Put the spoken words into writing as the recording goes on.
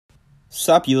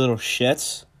Sup, you little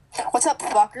shits. What's up,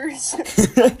 fuckers?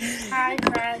 Hi,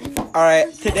 friends.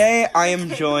 Alright, today I am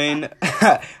joined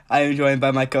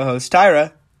by my co-host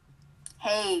Tyra,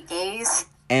 Hey, gays.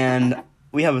 and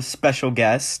we have a special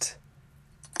guest.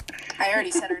 I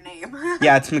already said her name.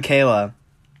 Yeah, it's Michaela.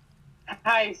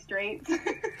 Hi, straight.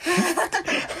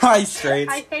 Hi,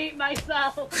 straights. I hate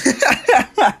myself.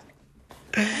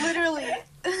 Literally,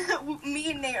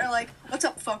 me and Nate are like, what's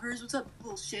up, fuckers? What's up,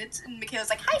 little shits? And Michaela's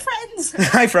like, hi, friends.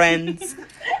 Hi, friends.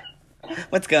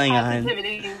 What's going on?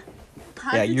 Positivity.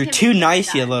 Yeah, you're too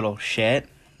nice, you little shit.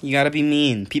 You gotta be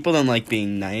mean. People don't like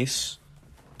being nice.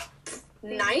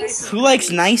 Nice? Who likes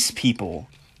nice people?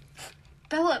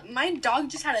 Bella, my dog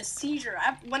just had a seizure.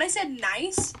 When I said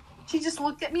nice, she just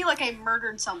looked at me like I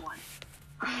murdered someone.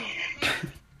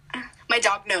 My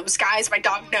dog knows, guys. My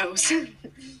dog knows.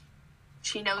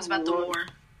 She knows about the war.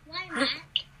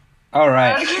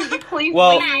 Alright. Please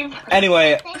Well, leave.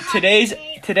 anyway, today's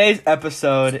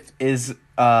episode is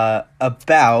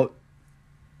about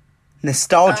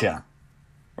nostalgia.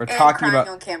 We're And talking crying about.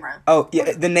 on camera. Oh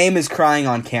yeah, the name is Crying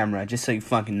on Camera. Just so you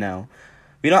fucking know,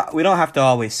 we don't have to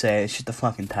always say it, it's just the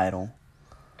fucking title.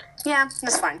 Yeah,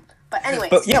 that's fine. But anyways.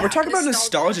 But yeah, we're talking about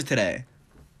nostalgia today.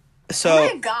 So Oh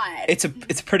my god. it's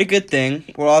a pretty good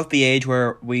thing. We're all at the age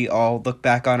where we all look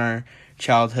back on our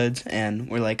childhoods and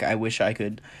we're like, I wish I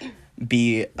could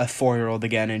be a 4-year-old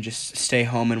again and just stay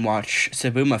home and watch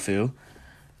Zaboomafoo.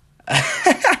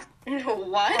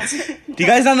 What? Do you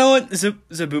guys not know what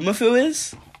Zaboomafoo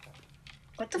is?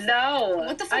 What the No.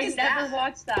 What the fuck I is never that?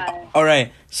 watched that.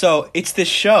 Alright, so it's this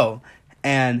show,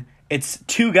 and it's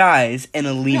two guys and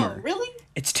a No, lemur. really?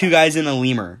 It's two guys and a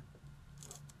lemur.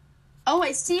 Oh,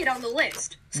 I see it on the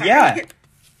list. Sorry. Yeah.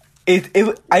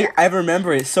 I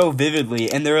remember it so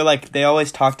vividly, and they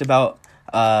always talked about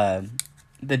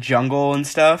the jungle and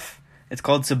stuff. It's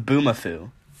called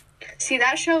Zaboomafoo. See,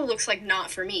 that show looks like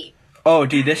not for me. Oh,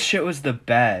 dude, this shit was the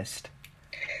best.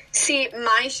 See,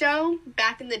 my show,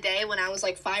 back in the day when I was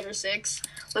like 5 or 6,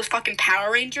 was fucking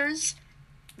Power Rangers.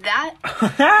 That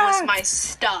was my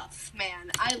stuff, man.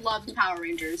 I loved Power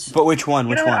Rangers. But which one? You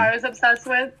Which know what I one? was obsessed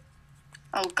with?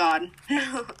 Oh, God.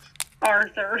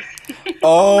 Arthur.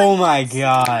 Oh my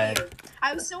god.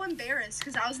 I was so embarrassed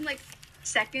because I was in like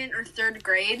 2nd or 3rd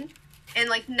grade, and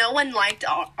like no one liked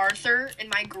Arthur in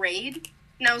my grade.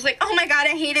 And I was like, oh my god,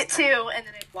 I hate it too. And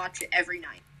then I'd watch it every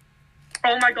night.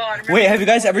 Oh my god. remember Wait, have you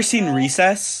guys that ever seen show?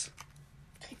 Recess?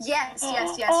 Yes.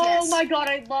 Oh my god,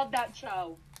 I love that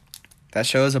show. That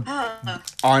show is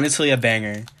honestly a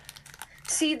banger.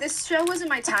 See, this show wasn't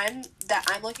my time that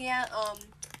I'm looking at.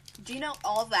 Do you know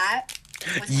All That?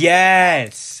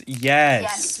 Yes.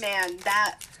 Yes, man.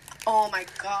 That. Oh my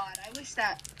god. I wish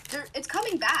that. It's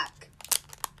coming back.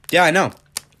 Yeah, I know.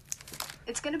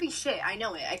 It's gonna be shit. I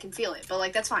know it. I can feel it. But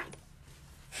like, that's fine.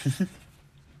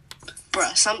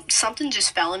 Bruh, something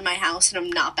just fell in my house, and I'm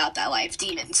not about that life.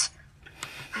 Demons.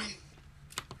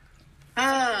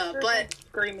 But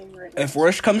Screaming right now. If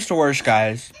worst comes to worst,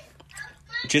 guys,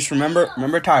 just remember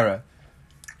Tyra.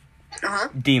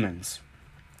 Demons.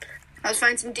 let's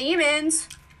find some demons.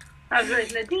 I was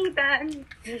raised in the deep end.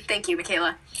 Thank you,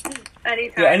 Michaela.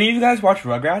 Anytime. Do any of you guys watch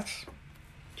Rugrats?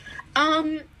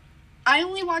 I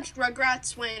only watched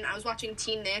Rugrats when I was watching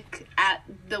Teen Nick at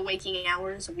the waking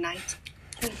hours of night.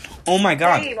 Oh my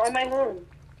god. Same, on my room.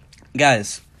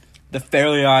 Guys, the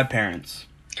Fairly Odd Parents.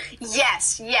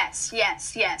 Yes.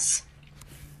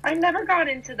 I never got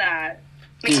into that.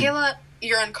 Michaela,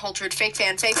 you're uncultured. Fake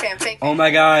fan. Oh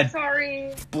my god.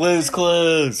 Sorry. Blue's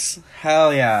Clues.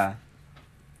 Hell yeah.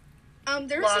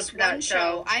 There was this Loved that one show.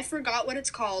 show. I forgot what it's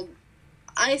called.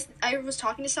 I was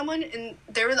talking to someone, and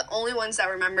they were the only ones that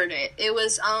remembered it. It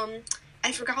was,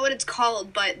 I forgot what it's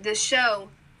called, but this show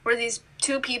where these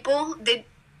two people, they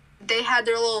had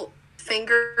their little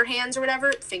finger hands or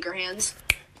whatever. Finger hands.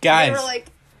 Guys, They were like,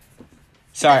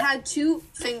 sorry. they had 2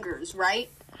 fingers, right?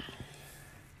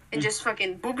 And just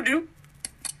fucking boop-a-doop.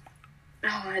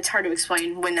 Oh, it's hard to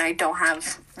explain when I don't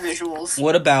have visuals.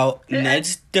 What about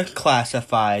Ned's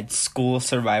Declassified School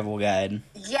Survival Guide?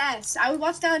 Yes, I would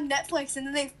watch that on Netflix, and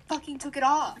then they fucking took it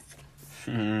off.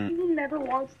 You never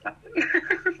watched that.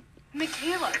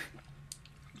 Michaela.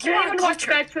 Do you even watch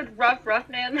culture. Bex with Rough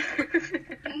Man?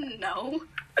 No.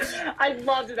 I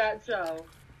loved that show.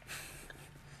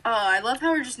 I love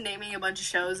how we're just naming a bunch of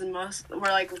shows, and we're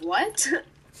like, what?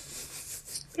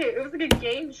 It was like a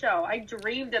game show. I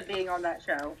dreamed of being on that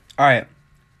show. Alright,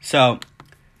 so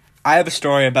I have a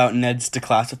story about Ned's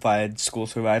Declassified School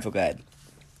Survival Guide.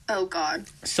 Oh, God.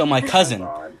 So my cousin,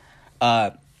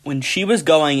 God. when she was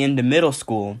going into middle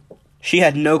school, she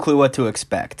had no clue what to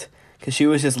expect. Because she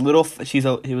was just little, he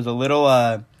was a little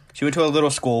She went to a little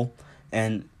school,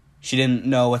 and she didn't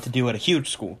know what to do at a huge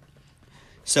school.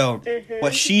 So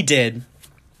what she did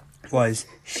was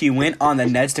she went on the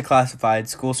Ned's Declassified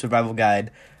School Survival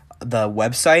Guide, the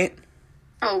website,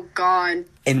 Oh God.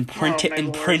 and Oh, my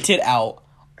Lord. printed out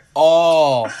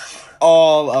all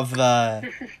of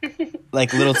the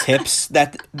like little tips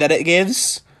that it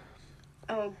gives,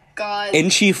 Oh God.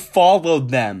 and she followed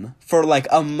them for like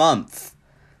a month,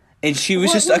 and she was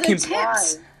What just were a the comp-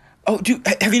 tips? Oh, dude,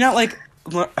 have you not like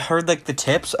heard like the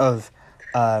tips of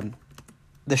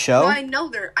the show? Well, I know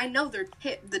they're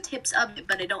the tips of it,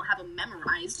 but I don't have them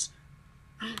memorized.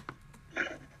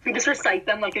 You just recite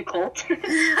them like a cult.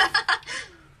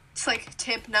 It's like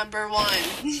tip number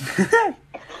 1.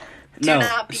 No,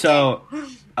 not be so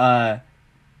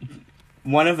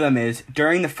one of them is,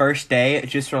 during the first day,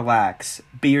 just relax,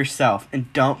 be yourself,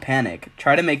 and don't panic.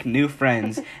 Try to make new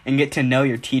friends and get to know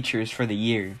your teachers for the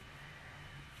year.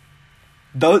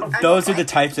 Those are the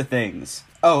types of things.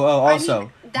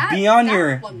 Also, be on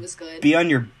your one was good. be on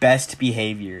your best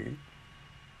behavior.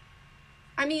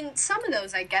 I mean, some of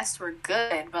those I guess were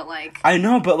good, but like I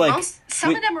know, but like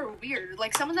some of them are weird.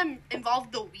 Like some of them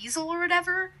involved the weasel or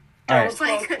whatever. All right, It's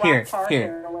like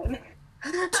Here.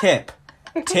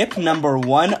 Tip number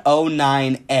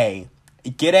 109A.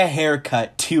 Get a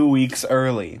haircut 2 weeks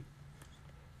early.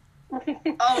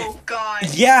 oh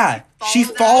God. Yeah, she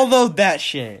Follow that? followed that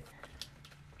shit.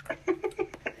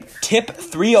 Tip Did you hear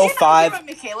 305. what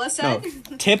Michaela No, said?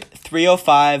 tip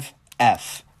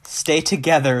 305F. Stay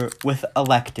together with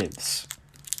electives.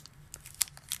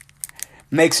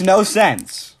 Makes no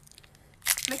sense.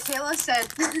 Michaela said,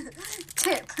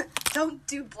 tip, don't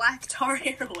do black tar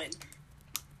heroin.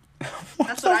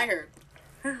 That's what I heard.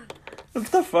 What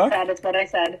the fuck? That is what I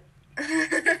said.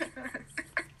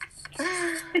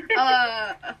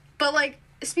 But like,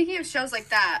 speaking of shows like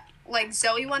that, like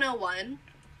Zoe 101,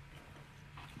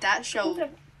 that show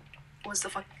was the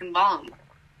fucking bomb.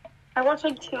 I watched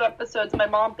like 2 episodes. My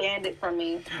mom banned it from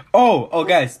me. Oh,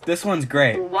 guys, this one's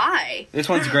great. Why? This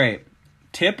one's great.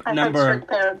 Tip I've had number. strict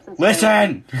parents and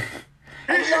Listen!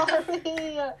 I'm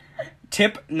sorry.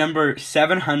 Tip number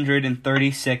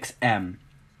 736M.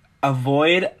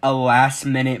 Avoid a last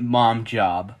minute mom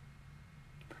job.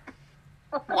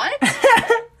 What?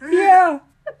 Yeah.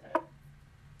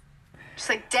 Just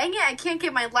like, dang it, I can't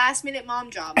get my last minute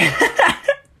mom job.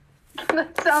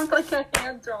 That sounds like a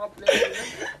hand job, man.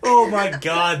 Oh my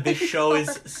god, this show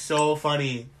is so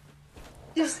funny.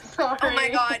 Sorry. Oh my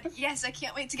God, yes, I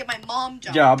can't wait to get my mom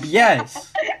job. Job,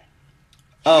 yes.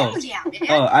 Oh, Hell yeah,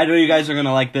 man. I know you guys are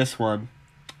gonna like this one.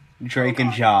 Drake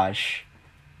and Josh.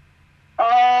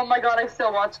 Oh my god, I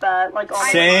still watch that. Like, all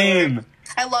Same.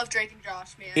 I love Drake and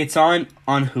Josh, man. It's on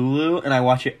Hulu, and I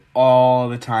watch it all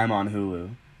the time on Hulu.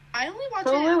 I only watch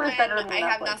Hulu it is better when than I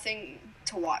have Netflix. nothing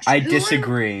to watch. I Hulu-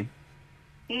 disagree.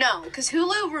 No, because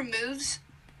Hulu removes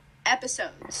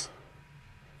episodes.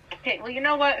 Okay, well, you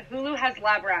know what? Hulu has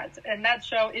Lab Rats, and that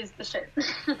show is the shit.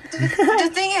 The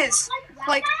thing is,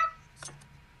 like,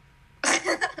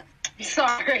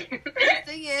 Sorry. the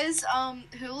thing is,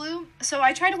 Hulu. So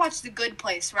I tried to watch The Good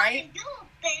Place, right?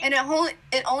 And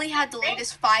it only had the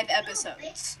latest 5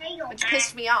 episodes, which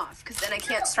pissed me off because then I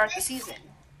can't start the season.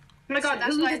 Oh my god,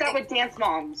 that's Hulu why I did that think- with Dance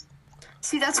Moms.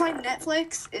 See, that's why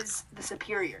Netflix is the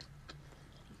superior.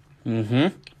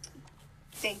 Mm-hmm.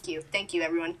 Thank you,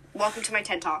 everyone. Welcome to my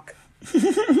TED Talk.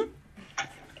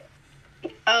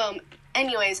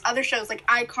 Anyways, other shows like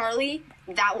iCarly,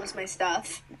 that was my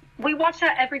stuff. We watch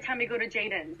that every time we go to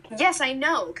Jaden. Yes, I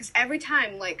know, because every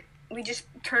time, like, we just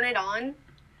turn it on,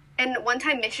 and one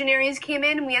time missionaries came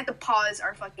in, and we had to pause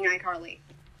our fucking iCarly.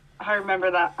 I remember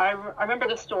that. I remember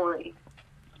the story.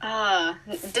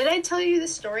 Did I tell you the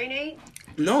story, Nate?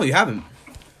 No, you haven't.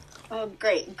 Oh,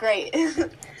 great.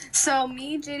 So,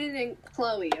 me, Jaden, and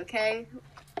Chloe, okay?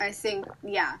 I think,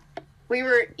 yeah. We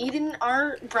were eating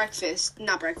our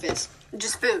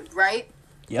just food, right?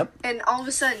 Yep. And all of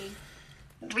a sudden,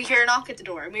 we hear a knock at the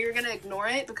door, and we were gonna ignore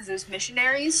it because it was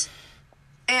missionaries.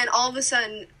 And all of a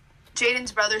sudden,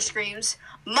 Jaden's brother screams,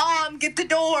 "Mom, get the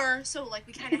door!" So, like,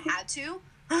 we kind of had to.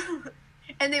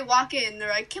 And they walk in, they're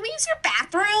like, "Can we use your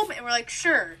bathroom?" And we're like,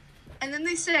 "Sure." And then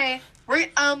they say, we're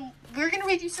gonna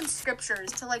read you some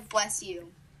scriptures to, like, bless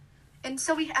you. And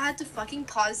so we had to fucking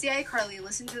pause the iCarly and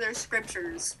listen to their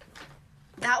scriptures.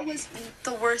 That was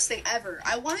the worst thing ever.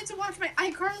 I wanted to watch my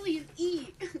iCarly and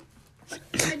eat. I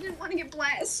didn't want to get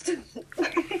blessed.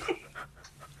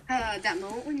 That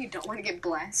moment when you don't want to get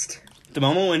blessed. The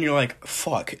moment when you're like,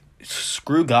 fuck,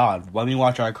 screw God, let me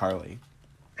watch iCarly.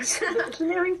 The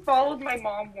missionary followed my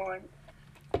mom once.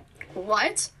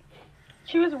 What?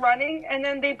 She was running, and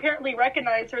then they apparently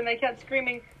recognized her, and they kept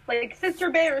screaming, like, Sister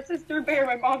Bear,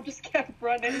 my mom just kept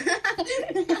running.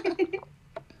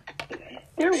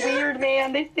 They're weird,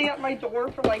 man. They stay at my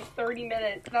door for like 30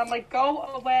 minutes, and I'm like, go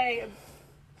away.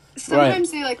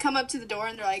 Sometimes they like come up to the door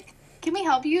and they're like, "Can we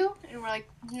help you?" And we're like,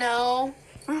 "No."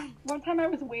 One time I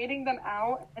was waiting them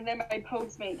out, and then my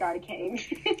Postmate guy came.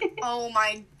 Oh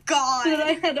my god. So then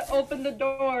I had to open the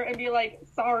door and be like,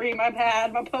 sorry, my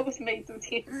bad, my Postmates was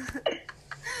here.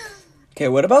 Okay,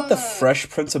 what about the Fresh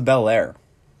Prince of Bel-Air?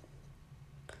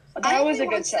 That was a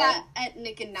good watched show. that at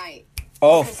Nick and Night.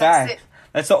 Oh, Because fact.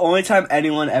 That's the only time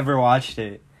anyone ever watched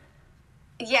it.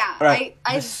 Yeah, Right.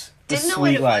 I The didn't know what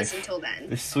Sweet it Life. was until then.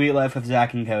 The Sweet Life of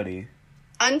Zach and Cody.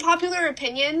 Unpopular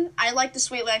opinion, I like The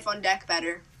Sweet Life on Deck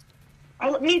better.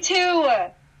 Me too.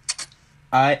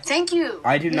 Thank you.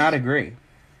 I do not agree.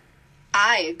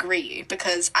 I agree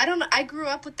because I grew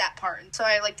up with that part, and so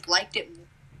I liked it.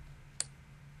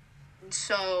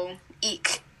 So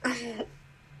eek.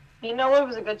 You know what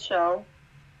was a good show?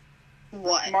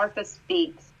 What? Martha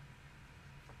Speaks.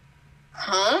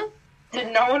 Huh?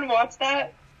 Did no one watch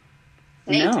that?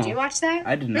 Nate, No. did you watch that?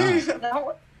 I did not.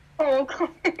 No. Oh, God.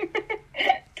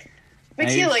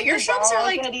 Michaela, your shows are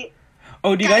like.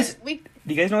 Oh, do you guys We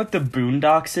know what the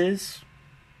Boondocks is?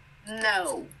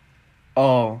 no.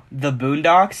 Oh, the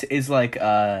Boondocks is like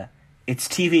it's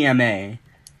TVMA,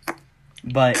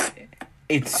 but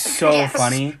it's so Yes.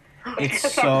 funny. It's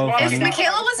so If If funny.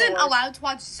 Michaela wasn't allowed to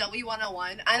watch Zoe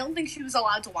 101, I don't think she was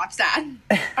allowed to watch that.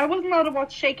 I wasn't allowed to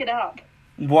watch Shake It Up.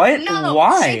 What? No,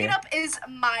 Why? Shake It Up is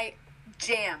my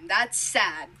jam. That's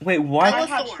sad. Wait, what? I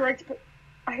Thorne.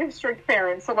 have strict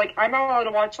parents, so like I'm not allowed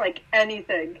to watch like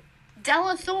anything.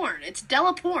 Della Thorne. It's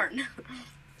Della Porn.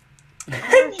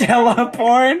 Della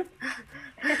porn?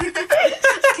 Can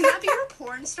that be your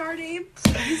porn star name,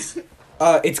 please?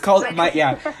 It's called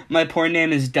my porn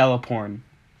name is Della Porn.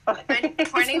 My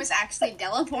porn name is actually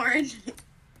Della Porn.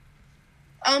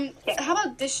 How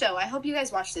about this show? I hope you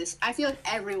guys watch this. I feel like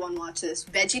everyone watched this.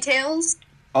 VeggieTales.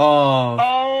 Oh.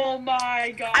 Oh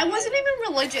my God. I wasn't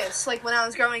even religious like when I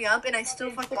was growing up, and I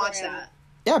still fucking watched that.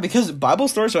 Yeah, because Bible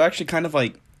stories are actually kind of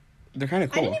like they're kind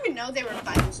of I cool. didn't even know they were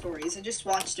Bible stories. I just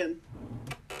watched them.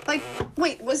 Like,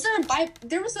 wait, was there a Bible?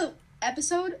 There was a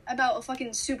episode about a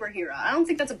fucking superhero. I don't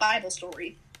think that's a Bible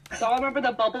story. Do y'all remember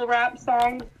the Bubble Wrap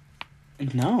song?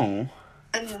 No.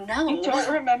 No. You don't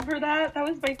remember that? That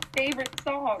was my favorite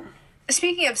song.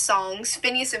 Speaking of songs,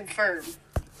 Phineas and Ferb.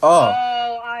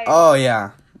 Oh. Oh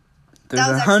yeah. There's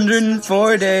That was actually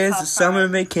 104 days tough of summer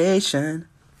time. vacation.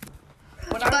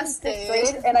 When I was in fifth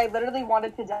grade and I literally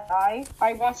wanted to die,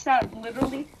 I watched that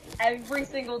literally every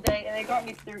single day, and it got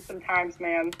me through some times,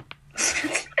 man.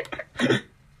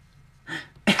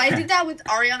 I did that with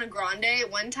Ariana Grande.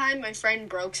 One time, my friend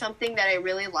broke something that I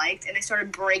really liked, and I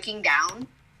started breaking down.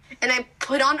 And I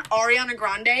put on Ariana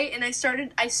Grande, and I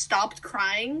stopped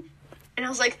crying. And I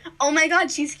was like, oh my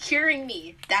god, she's curing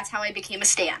me. That's how I became a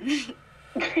stan.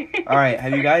 All right,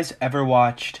 have you guys ever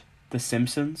watched The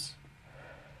Simpsons?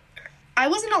 I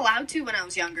wasn't allowed to when I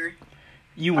was younger.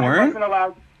 You I weren't? wasn't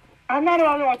allowed. I'm not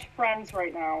allowed to watch Friends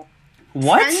right now.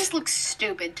 What? Friends looks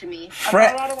stupid to me. I'm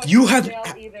not allowed to watch You have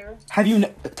Riverdale either.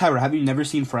 Tyra, have you never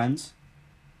seen Friends?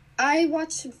 I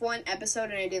watched one episode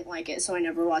and I didn't like it, so I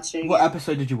never watched it again. What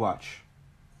episode did you watch?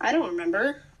 I don't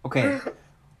remember. Okay.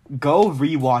 Go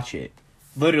rewatch it.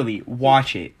 Literally,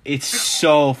 watch it. It's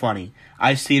so funny.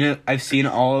 I've seen it. I've seen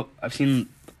all. Can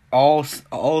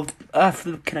I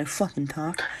fucking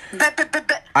talk?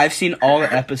 I've seen all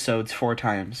the episodes 4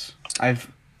 times.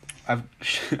 I've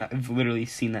literally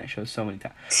seen that show so many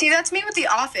times. See, that's me with The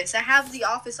Office. I have The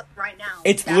Office right now.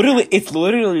 It's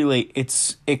literally like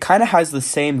it kind of has the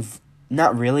same,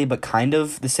 not really, but kind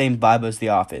of the same vibe as The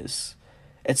Office.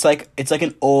 It's like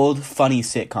an old funny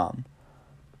sitcom.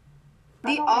 The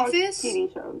I don't watch Office.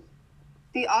 TV shows.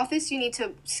 The Office, you need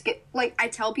to skip. Like, I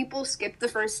tell people skip the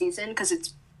first season because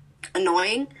it's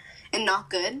annoying and not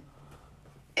good.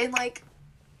 And like,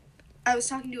 I was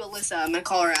talking to Alyssa. I'm gonna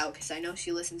call her out because I know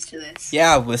she listens to this.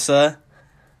 Yeah, Alyssa.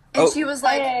 And Oh. she was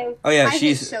like, Hey. Oh yeah, I hate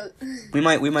she's. show- We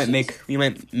might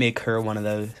make her one of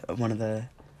the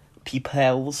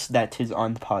peoples that is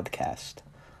on the podcast.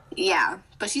 Yeah,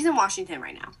 but she's in Washington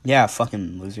right now. Yeah,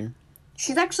 fucking loser.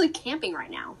 She's actually camping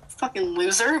right now. Fucking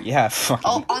loser. Yeah, fucking.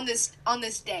 Oh, on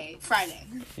this day, Friday.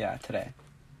 Yeah, today.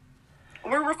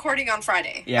 We're recording on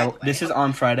Friday. Yeah, by the way. this is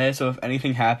on Friday, so if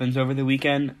anything happens over the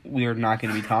weekend, we are not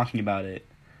going to be talking about it.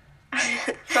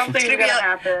 Something's gonna gonna be like-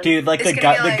 happen. Dude, like It's the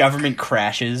gonna be the like- government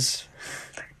crashes.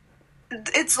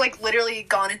 It's like literally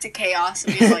gone into chaos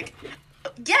and he's like,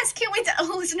 yes, can't wait to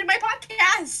listen to my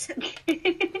podcast.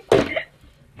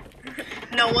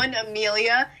 No one,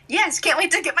 Amelia. Yes, can't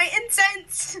wait to get my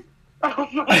incense. Oh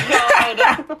my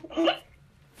god.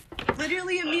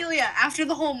 Literally, Amelia, after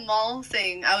the whole mall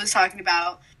thing I was talking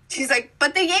about, she's like,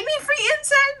 but they gave me free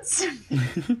incense.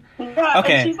 Yeah,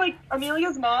 Okay. and she's like,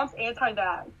 Amelia's mom's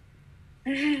anti-vax.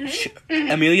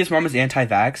 Amelia's mom is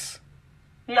anti-vax.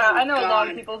 Yeah, I know a lot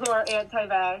of God. people who are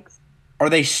anti-vax. Are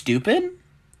they stupid?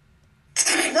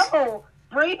 No,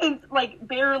 Brayden, like,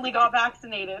 barely got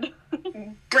vaccinated.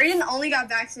 Brayden only got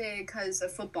vaccinated because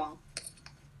of football.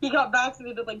 He got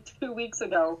vaccinated, like, 2 weeks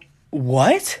ago.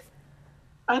 What?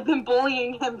 I've been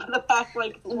bullying him for the past,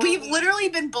 like... 4 We've weeks. literally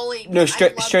been bullied. No,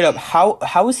 straight up.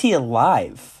 How is he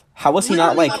alive? How is he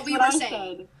not Literally like what we That's were what I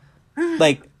saying. said.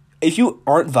 like if you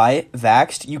aren't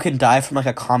vaxxed, you can die from like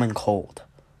a common cold.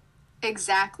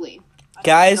 Exactly.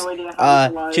 Guys, no idea how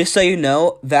he's alive. just so you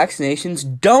know,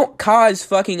 vaccinations don't cause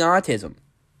fucking autism.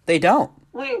 They don't.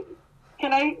 Wait,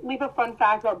 can I leave a fun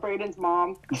fact about Brayden's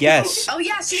mom? Yes. Oh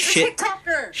yeah, she's Shit. a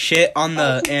TikToker. Shit on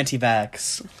the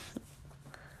anti-vax.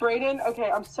 Brayden,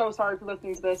 okay, I'm so sorry for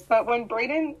listening to this, but when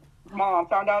Brayden's mom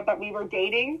found out that we were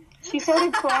dating, she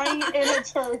started crying in a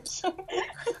church.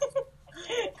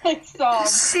 Like, sobbed.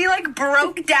 She like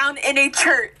broke down in a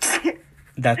church.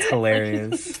 That's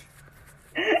hilarious.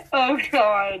 Oh,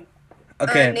 God.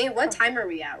 Okay. Nate, what time are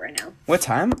we at right now? What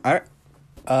time?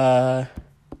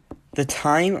 The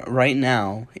time right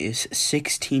now is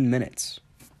 16 minutes.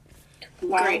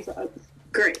 Great.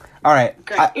 Great. All right.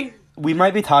 Great. We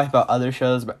might be talking about other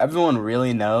shows, but everyone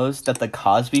really knows that The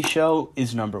Cosby Show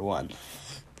is number one.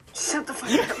 Shut the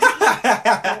fuck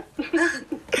up.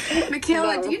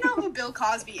 Michaela, No. do you know who Bill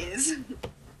Cosby is?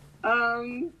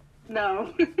 No.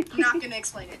 I'm not gonna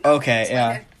explain it. Okay,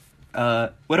 Explain yeah.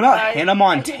 it. What about I- Hannah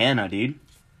Montana, dude?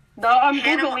 No, I'm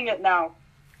Hannah- Googling it now.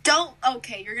 Don't.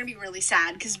 Okay, you're gonna be really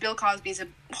sad because Bill Cosby's a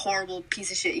horrible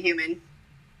piece of shit human.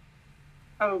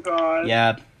 Oh, God.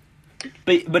 Yeah.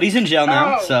 But he's in jail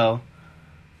now, Oh. so.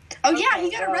 Oh yeah, he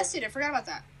Okay, got well. arrested. I forgot about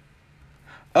that.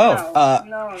 Oh,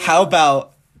 No, how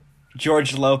about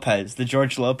George Lopez, the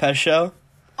George Lopez show?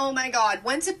 Oh my god,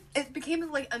 once it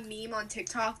became like a meme on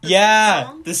TikTok. the Yeah,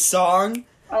 song. the song.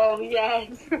 Oh,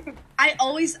 yes. I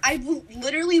will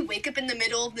literally wake up in the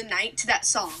middle of the night to that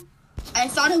song. I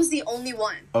thought it was the only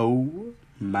one. Oh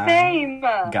my Same.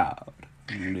 God.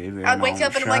 I'd wake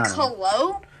up and I'm like,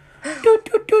 hello?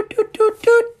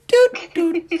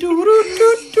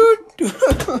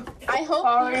 I hope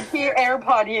Sorry to your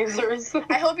AirPod users.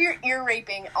 I hope you're ear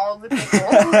raping all the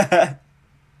people.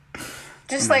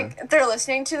 Just like they're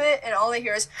listening to it and all they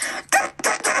hear is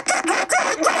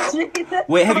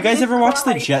Wait, have you guys ever watched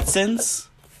The Jetsons?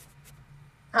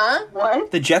 huh?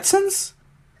 What? The Jetsons?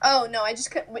 Oh no, I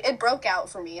just it broke out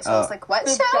for me. So I Oh. was like, what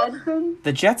The show? Jetsons?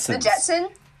 The Jetsons. The Jetson?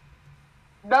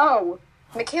 No.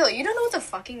 Michaela, you don't know what the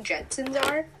fucking Jetsons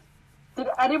are? Did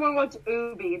anyone watch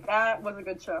Ubi? That was a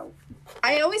good show.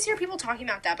 I always hear people talking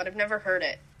about that, but I've never heard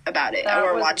about it That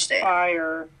or was watched it.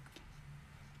 fire.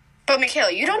 But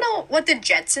Michaela, you don't know what the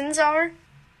Jetsons are?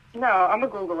 No, I'm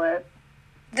gonna Google it.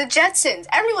 The Jetsons.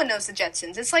 Everyone knows the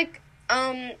Jetsons. It's like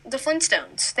the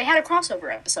Flintstones. They had a crossover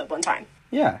episode one time.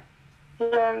 Yeah.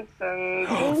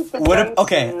 Jetsons.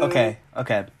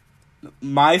 Okay.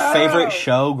 My favorite Oh.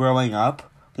 show growing up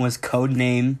was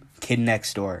Codename Kid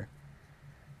Next Door.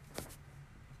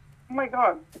 Oh my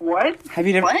god. What? Have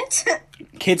you never What?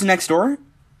 Kids Next Door?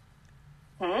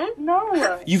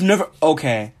 No. You've never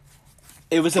Okay.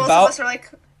 It was Both of about us are like,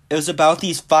 it was about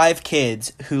these 5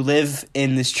 kids who live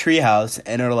in this treehouse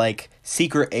and are like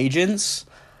secret agents.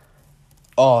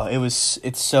 Oh, it's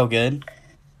so good.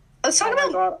 let's talk Oh my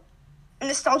about god.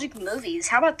 nostalgic movies.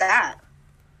 How about that?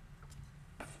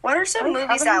 What are some Wait, movies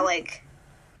haven't that you- like?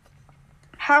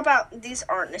 How about these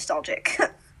aren't nostalgic?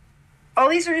 All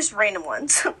these are just random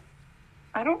ones.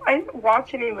 I didn't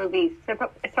watch any movies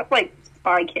except like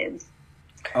Spy Kids.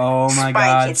 Oh my Spy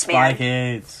god, Kids, Spy man.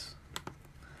 Kids.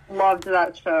 Loved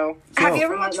that show. Have Yo. you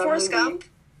ever watched That Forrest movie. Gump?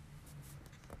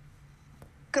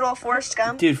 Good old Forrest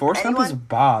Gump. Dude, Forrest Gump is a Anyone?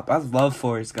 bop. I love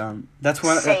Forrest Gump. That's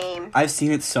one Same. I've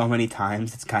seen it so many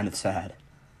times. It's kind of sad.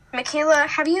 Michaela,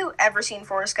 have you ever seen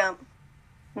Forrest Gump?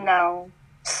 No.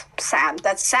 Sad.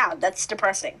 That's sad. That's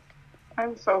depressing.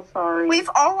 I'm so sorry. We've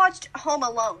all watched Home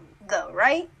Alone, though,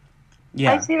 right?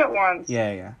 Yeah. I've seen it once.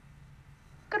 Yeah.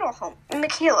 Good old Home.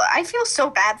 Michaela, I feel so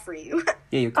bad for you.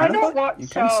 Yeah, you're I kind don't of watch you're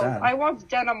shows. kind of sad. I watch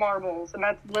Jenna Marbles, and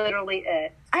that's literally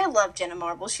it. I love Jenna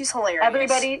Marbles. She's hilarious.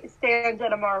 Everybody stand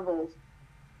Jenna Marbles.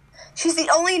 She's the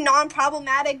only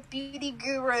non-problematic beauty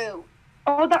guru.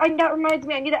 Oh, that reminds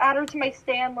me. I need to add her to my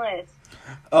stan list.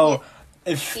 Oh,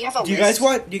 if You have a do you guys list?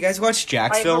 watch? Do you guys watch I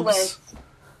Jack's have a films? list.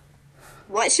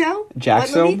 What show?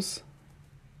 Jack's What movie? films.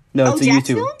 No, it's a Jack's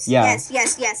YouTube. Films? Yeah.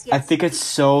 Yes. I think it's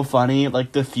so funny,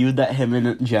 like the feud that him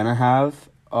and Jenna have.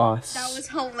 That was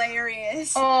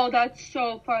hilarious. Oh, that's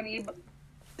so funny.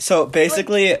 So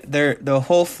basically, the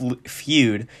whole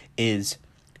feud is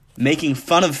making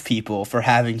fun of people for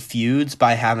having feuds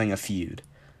by having a feud.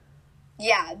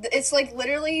 Yeah, it's like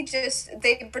literally just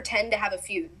they pretend to have a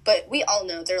feud, but we all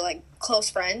know they're like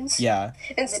close friends. Yeah.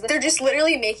 And they're just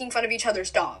literally making fun of each other's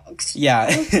dogs. I Yeah.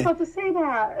 was about to say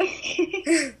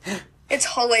that.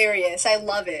 It's hilarious. I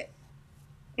love it.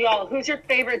 Y'all, who's your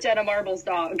favorite Jenna Marbles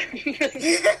dog?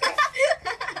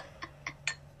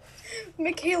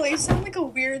 Michaela, you sound like a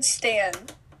weird stan.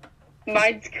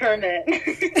 Mine's Kermit.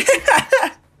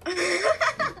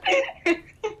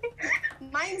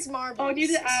 Mine's Marbles. Oh, I need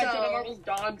to add so- Jenna Marbles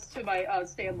dogs to my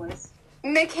stan list.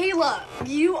 Michaela,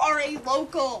 you are a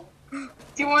local. Do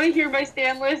you want to hear my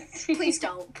stan list? Please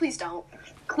don't. Please don't.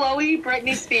 Chloe,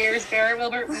 Britney Spears, Barry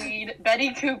Wilbert Weed,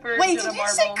 Betty Cooper, Wait, Jenna did you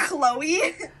Marbles. say Chloe?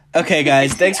 Okay,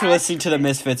 guys, thanks for listening to the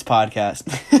Misfits podcast.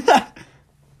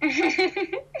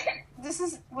 This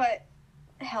is what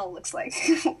hell looks like.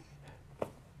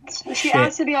 She Shit.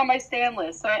 asked to be on my stan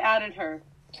list, so I added her.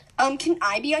 Can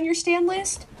I be on your stand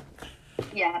list?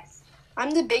 Yes.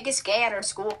 I'm the biggest gay at our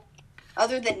school.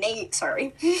 Other than Nate,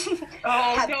 sorry.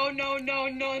 Oh, Had-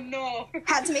 no.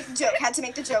 Had to make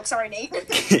the joke. Sorry,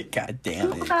 Nate. God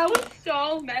damn it. That was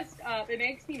so messed up. It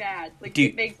makes me mad. Like,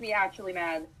 Dude. it makes me actually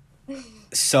mad.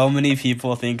 So many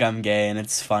people think I'm gay, and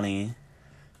it's funny.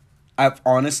 I've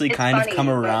honestly It's kind funny, of come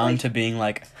but, around like- to being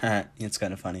like, huh, it's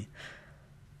kind of funny.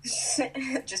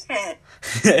 Just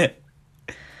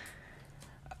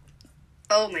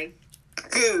oh my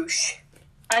goosh.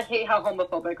 I hate how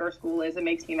homophobic our school is. It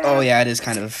makes me mad. Oh, yeah, it is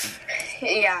kind of.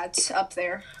 Yeah, it's up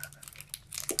there.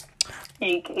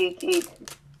 Eek.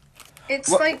 It's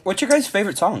What, like what's your guys'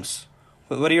 favorite songs?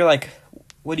 What are your, like,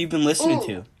 what have you been listening Ooh.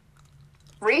 to?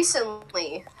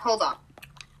 recently. Hold on.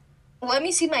 Let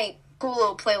me see my cool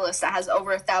little playlist that has over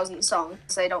 1,000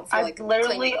 songs. I don't feel I've like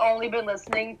literally claiming- only been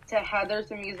listening to Heather's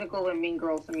the Musical and Mean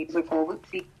Girls the Musical.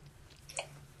 Whoopsie.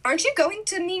 Aren't you going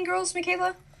to Mean Girls,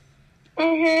 Michaela?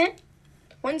 Mm-hmm.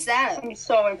 When's that? I'm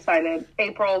so excited.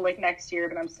 April, like, next year,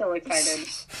 but I'm so excited.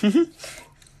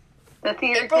 The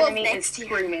theater April to of me is next year.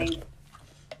 screaming.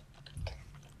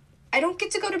 I don't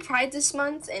get to go to Pride this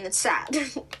month, and it's sad.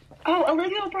 Oh,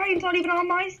 Olivia O'Brien's not even on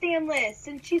my stan list,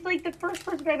 and she's, like, the first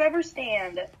person I've ever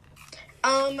stanned.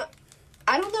 I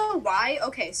don't know why.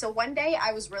 Okay, so one day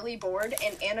I was really bored,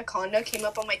 and Anaconda came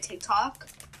up on my TikTok,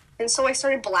 and so I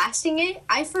started blasting it.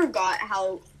 I forgot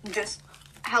how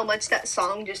much that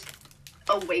song just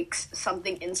awakes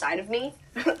something inside of me.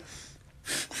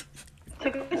 It's a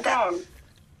good song.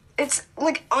 It's,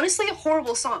 like, honestly a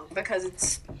horrible song because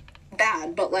it's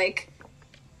bad, but, like,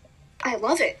 I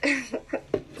love it.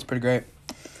 It's pretty great.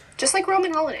 Just like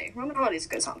Roman Holiday. Roman Holiday's a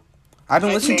good song. I've been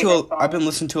My listening favorite to I've been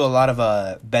listening to a lot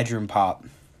of bedroom pop.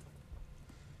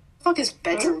 Fuck is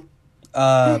bedroom?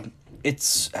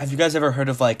 It's have you guys ever heard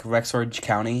of like Rex Orange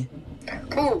County?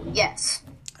 Oh, yes.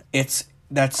 That's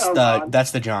Oh, the God.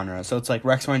 that's the genre. So it's like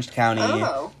Rex Orange County,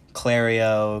 Oh.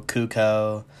 Clario,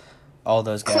 Kuko, all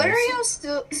those guys. Clario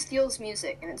still steals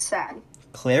music, and it's sad.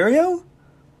 Clario?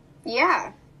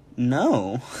 Yeah.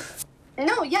 No.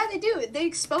 No, yeah, they do. They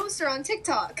exposed her on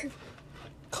TikTok.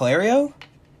 Clario?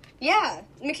 Yeah.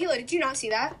 Michaela, did you not see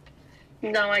that?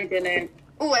 No, I didn't.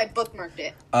 Oh, I bookmarked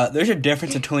it. There's a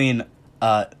difference between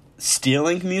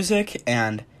stealing music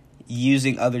and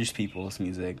using others people's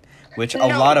music, which a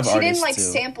lot of she artists didn't, like, do.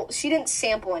 sample. She didn't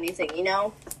sample anything, you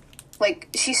know? Like,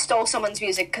 she stole someone's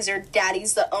music because her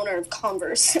daddy's the owner of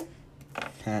Converse.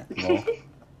 Well,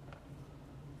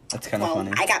 that's kind of Well,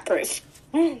 funny. I got proof.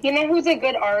 You know who's a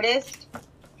good artist?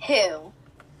 Who?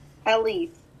 Elise.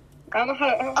 I don't know how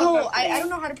to. I don't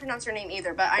know how to pronounce her name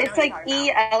either, but I know It's who like you're talking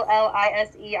about.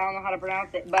 Ellise. I don't know how to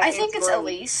pronounce it, but I think it's great.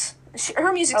 Elise.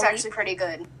 Her music's Elise? actually pretty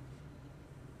good.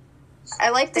 I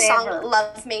like the Damn song her.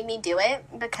 "Love Made Me Do It"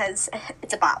 because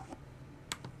it's a bop.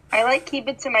 I like "Keep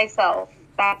It to Myself."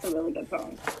 That's a really good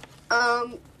song.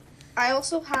 I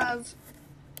also have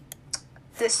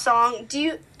this song.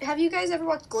 Have you guys ever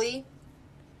watched Glee?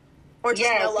 Or just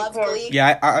Yes, know of Love course. Glee?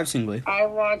 Yeah, I've seen Glee. I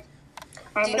watch.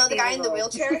 Do you know the guy in the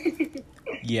wheelchair?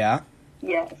 Yeah.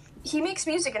 Yes. He makes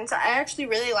music, and so I actually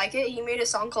really like it. He made a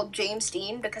song called James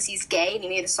Dean because he's gay, and he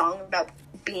made a song about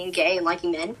being gay and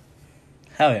liking men.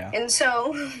 Hell yeah. And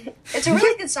so, it's a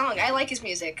really good song. I like his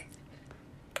music.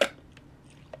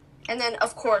 And then,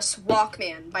 of course,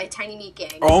 Walkman by Tiny Meat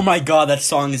Gang. Oh my god, that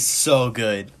song is so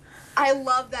good. I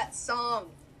love that song.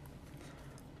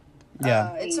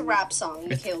 Yeah. It's a rap song.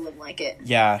 Michaela wouldn't like it.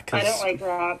 Yeah, I don't because like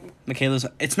rap. Michaela's.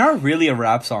 It's not really a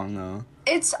rap song, though.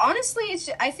 It's honestly,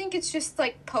 I think it's just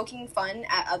like poking fun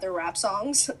at other rap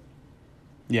songs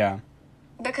Yeah.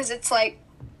 because it's like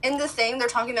in the thing they're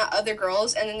talking about other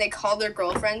girls and then they call their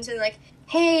girlfriends and like,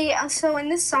 hey, so in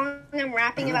this song I'm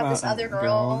rapping about this other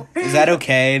girl. Is that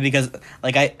okay? Because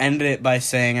like I ended it by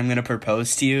saying I'm gonna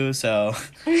propose to you, so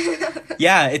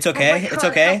yeah, it's okay. God, It's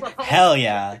okay. hello. Hell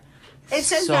yeah. It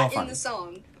says So that funny. in the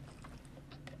song,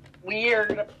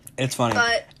 Weird. It's funny.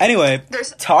 but Anyway,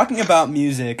 there's talking about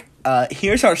music,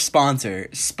 here's our sponsor,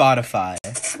 Spotify.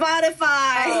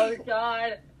 Spotify. Oh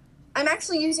God. I'm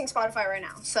actually using Spotify right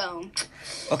now, so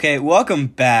Okay, welcome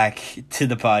back to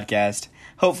the podcast.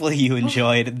 Hopefully you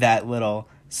enjoyed that little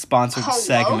sponsored Hello?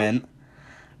 segment.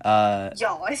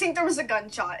 yo, I think there was a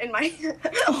gunshot in my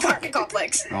apartment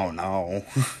complex. Oh no.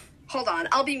 Hold on,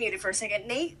 I'll be muted for a second.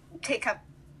 Nate, take up.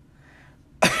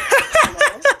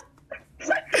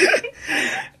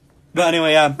 But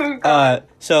anyway, yeah.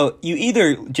 So you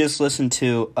either just listened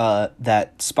to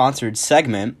that sponsored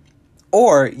segment,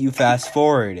 or you fast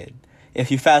forwarded. If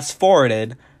you fast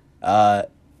forwarded,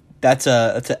 that's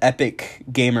an epic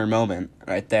gamer moment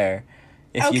right there.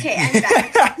 If Okay, I'm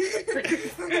back.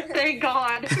 Thank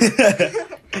God.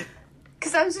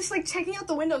 Because I was just like checking out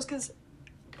the windows because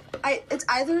it's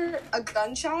either a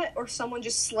gunshot or someone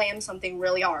just slammed something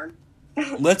really hard.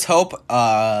 Let's hope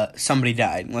somebody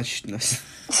died. Let's.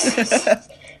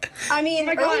 I mean, Oh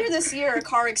my God. earlier this year, a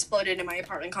car exploded in my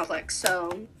apartment complex,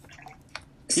 so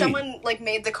someone like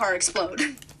made the car explode.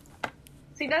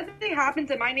 See, nothing happens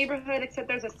in my neighborhood except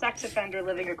there's a sex offender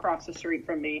living across the street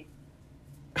from me.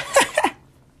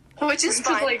 Which is Just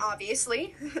fine, like-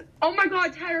 obviously. Oh my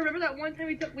God, Ty! Remember that one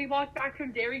time we walked back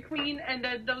from Dairy Queen and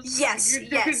then those Yes,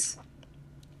 weird yes.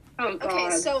 Oh God.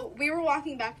 Okay, so we were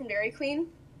walking back from Dairy Queen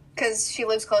because she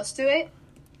lives close to it,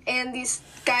 and these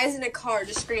guys in a car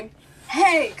just scream,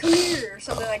 "Hey, come here!" or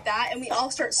something like that, and we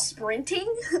all start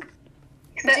sprinting.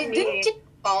 Except Didn't me. you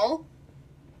fall?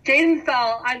 Jaden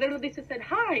fell. I literally just said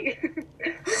hi.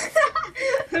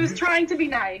 I was trying to be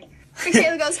nice.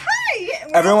 Michaela goes, "Hi!"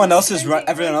 and we're Everyone all else is sprinting,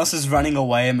 everyone like, else is running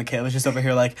away, and Michaela's just over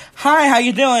here like, "Hi, how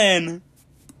you doing?"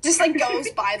 just like goes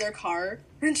by their car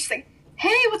and just like,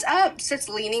 "Hey, what's up?" Starts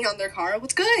leaning on their car.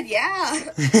 "What's good?" "Yeah."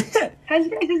 How's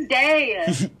your guys'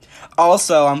 day?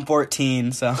 Also, I'm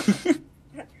 14, so.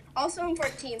 Also, I'm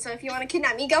 14, so if you want to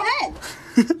kidnap me, go ahead.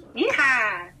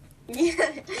 Yeah.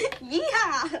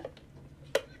 Yeah.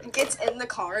 Gets in the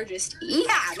car, just yeah,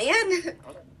 man.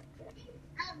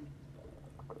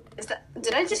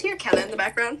 Did I just hear Kenna in the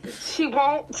background? She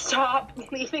won't stop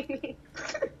leaving me.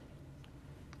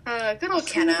 Good old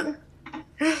Kenna.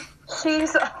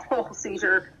 She's a whole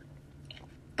seizure.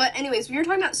 But anyways, we were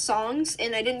talking about songs,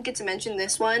 and I didn't get to mention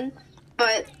this one,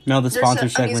 but No, the There's sponsor a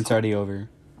segment's musical- already over.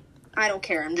 I don't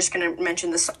care. I'm just gonna mention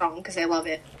the song because I love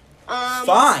it.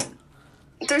 Fine.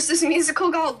 There's this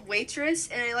musical called Waitress,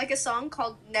 and I like a song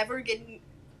called Never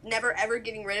Ever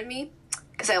Getting Rid of Me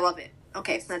because I love it.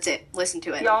 Okay, that's it. Listen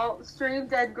to it. Y'all, stream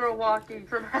Dead Girl Walking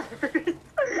from Heathers.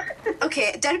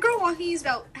 Okay, Dead Girl Walking is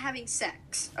about having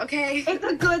sex, okay? It's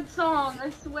a good song, I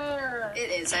swear. It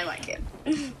is. I like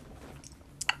it.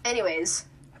 Anyways,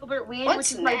 Gilbert Weed, What's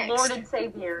which is my next? Lord and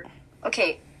Savior.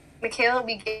 okay, Michaela,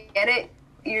 we get it.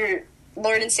 Your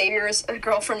Lord and Savior is a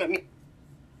girl from a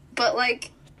but,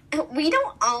 like, we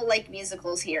don't all like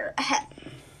musicals here.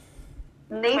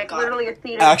 Nate's God. literally a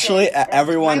theater Actually, kid.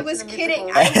 everyone- I was kidding.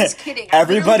 Musical. I was kidding. I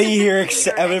Everybody literally here, took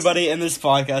theater everybody in this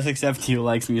podcast except you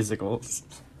likes musicals.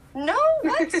 No,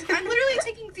 what? I'm literally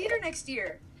taking theater next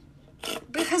year.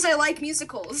 Because I like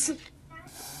musicals.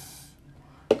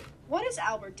 What is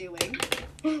Albert doing?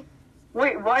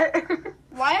 Wait, what?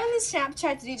 Why on his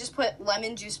Snapchat did he just put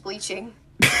lemon juice bleaching?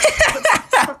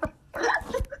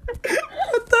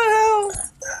 What the hell?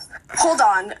 Hold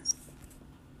on.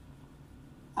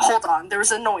 Hold on. There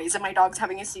was a noise and my dog's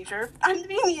having a seizure. I'm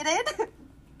being muted.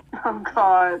 Oh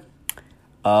God.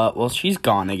 Well, she's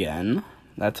gone again.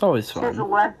 That's always She has fun.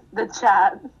 left the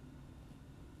chat.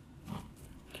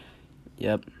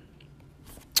 Yep.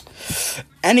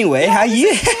 Anyway, how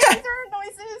you? There are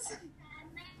noises.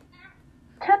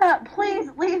 Kenna, please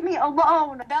leave me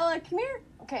alone. Bella, come here.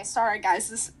 Okay, sorry guys.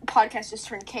 This podcast just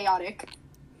turned chaotic.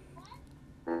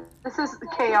 This is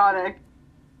chaotic.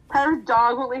 Tyler's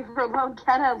dog won't leave her alone.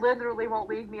 Kenna literally won't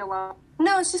leave me alone.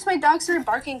 No, it's just my dog started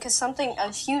barking because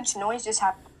a huge noise just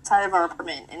happened outside of our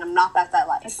apartment, and I'm not about that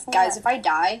life. Guys, if I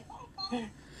die...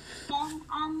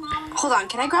 Hold on,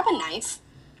 can I grab a knife?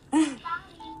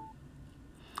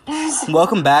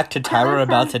 Welcome back to Tyra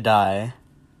About to Die.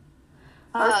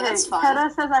 Oh, that's fun. Kenna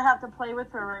says I have to play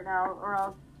with her right now, or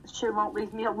else she won't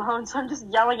leave me alone, so I'm just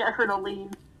yelling at her to leave.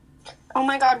 Oh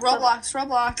my god,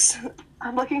 Roblox.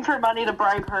 I'm looking for money to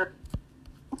bribe her.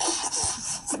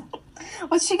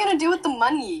 What's she gonna do with the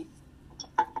money?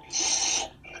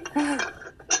 Hannah,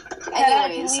 if you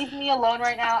Anyways, leave me alone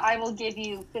right now, I will give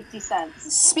you 50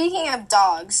 cents. speaking of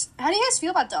dogs, how do you guys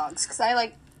feel about dogs? Because I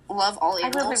love all love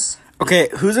animals. Okay,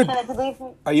 Hannah, if you leave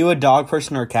me... are you a dog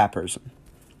person or a cat person?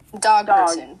 Dog Dog.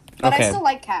 person, but Okay. I still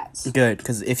like cats. Good,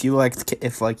 because if you were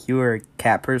a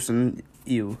cat person,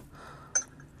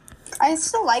 I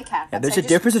still like cats. yeah, there's I a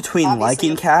difference between obviously-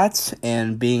 liking cats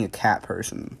and being a cat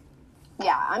person.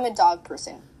 Yeah, I'm a dog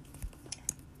person.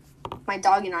 My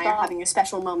dog and I are Dog. having a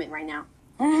special moment right now.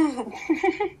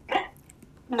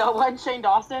 No one, Shane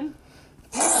Dawson?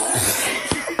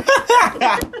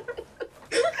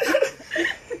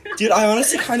 Dude, I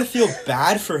honestly kind of feel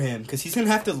bad for him because he's gonna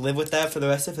have to live with that for the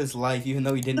rest of his life, even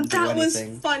though he didn't do That was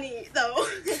anything. funny, though.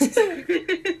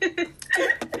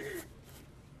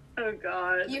 Oh,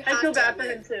 God. You I have feel to bad for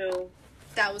him, admit. too.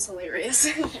 That was hilarious.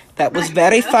 That was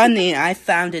very funny. I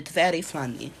found it very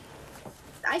funny.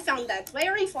 I found that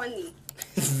very funny.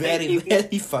 Very, you.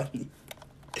 very funny.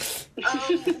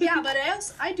 Yeah, but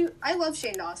I love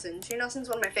Shane Dawson. Shane Dawson's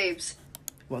one of my faves.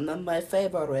 One of my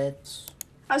favorites.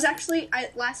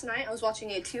 Last night I was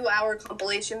watching a 2-hour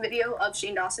compilation video of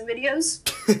Shane Dawson videos.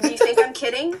 Do you think I'm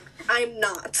kidding? I'm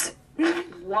not.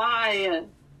 Why?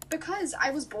 Because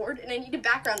I was bored and I needed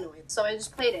background noise, so I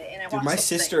just played it and I watched Dude, my the whole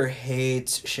sister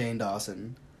hates Shane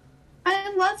Dawson. thing.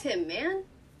 I love him, man.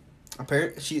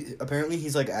 Apparently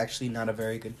he's like actually not a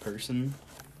very good person.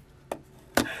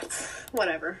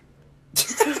 Whatever.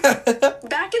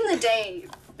 Back in the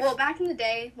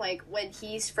day, like when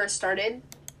he first started,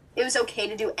 it was okay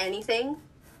to do anything.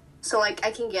 So like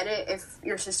I can get it if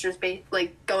your sister's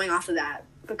like going off of that,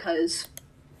 because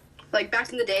like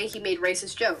back in the day he made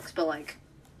racist jokes, but like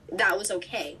that was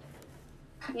okay.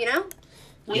 You know?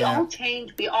 We Yeah. all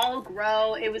change. We all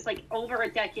grow. It was like over a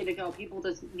decade ago. People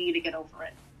just need to get over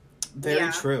it. Very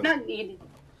Yeah. true. Not need.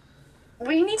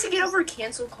 We need to get over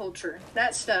cancel culture.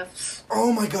 That stuff.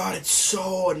 Oh my god, it's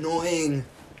so annoying.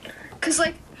 Cause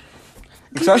like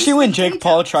Especially when people Jake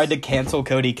Paul tried to cancel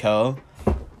Cody Ko.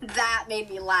 that made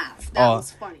me laugh. That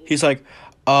was funny. He's like,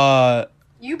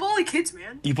 You bully kids,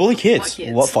 man. you bully kids. What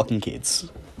kids? What fucking kids?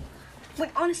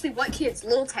 Like honestly, what kids?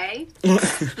 Lil Tay?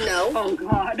 No. Oh,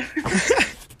 God.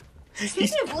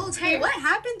 Speaking of Lil Tay, what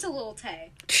happened to Lil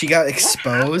Tay? She got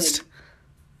exposed.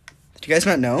 Did you guys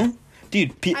not know?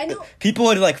 Dude, I know. people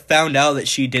had like found out that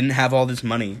she didn't have all this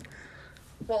money.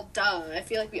 Well, duh. I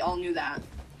feel like we all knew that.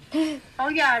 Oh,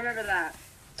 yeah, I remember that.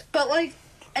 But like,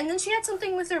 and then she had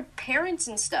something with her parents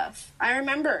and stuff. I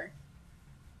remember.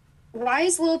 Why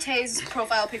is Lil Tay's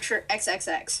profile picture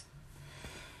XXX?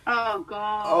 Oh,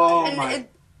 God. Oh And my.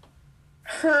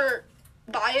 her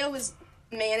bio is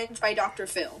managed by Dr.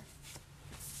 Phil.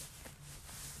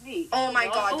 Wait, Oh my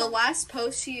what? god, the last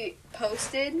post she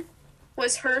posted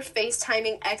was her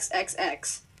FaceTiming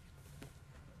XXX.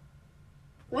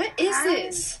 What is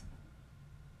this?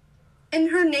 And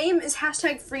her name is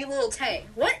hashtag Free Lil Tay.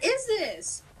 What is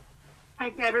this?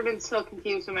 I've never been so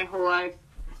confused in my whole life.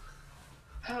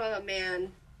 Oh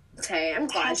man. Tay, I'm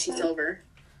glad she's over.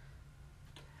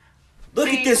 Look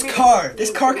at this car.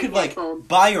 This car could like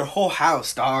buy your whole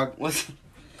house, dog. What?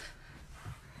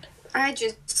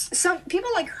 Some people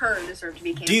like her deserve to be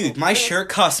canceled. Dude, my shirt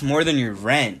costs more than your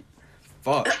rent.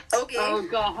 Fuck. Okay. Oh,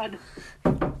 God.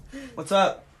 What's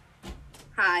up?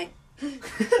 Hi.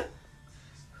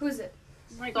 Who's it?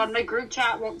 Oh, my God, my group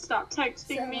chat won't stop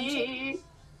texting me.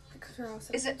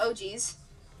 Is it OGs?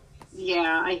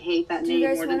 Yeah, I hate that Do you name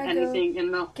guys more than wanna go anything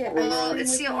in the get whole ice world. cream?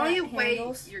 It's the with only my way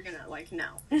handles? you're gonna like no.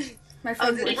 My Oh,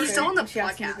 friend he's works still on the there,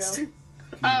 and she asked me to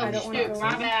podcast. go. Oh, I don't wanna shoot, go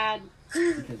my in. bad.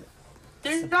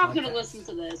 They're It's a not going to podcast. listen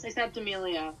to this, except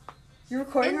Amelia. You're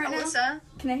recording And right now? Alyssa.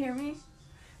 Can I hear me?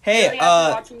 Hey, Amelia,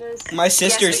 after watching this, my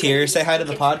sister's Yes, we here. can. Say hi to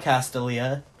the We can. podcast,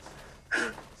 Aaliyah.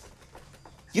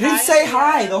 You didn't Hi, say Aaliyah.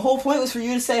 hi. The whole point was for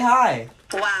you to say hi.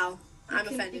 Wow. I'm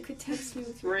You offended. could text me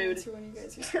with your Rude. answer when you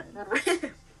guys are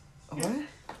What?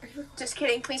 Just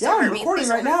kidding. Please Yeah, don't I'm hurt me. recording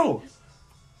Please right don't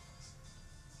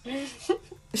now. hurt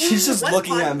She's just What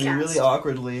looking at me podcast? really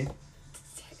awkwardly.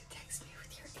 Text me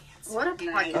with your answer. me. What a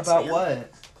Nice. podcast. About man.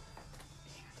 what?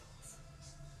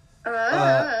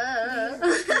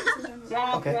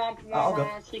 womp, Okay, womp, I'll go.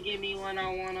 womp, she give me when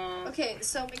I wanna. Okay,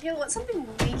 so Michaela, what's something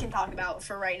we can talk about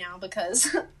for right now?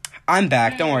 Because I'm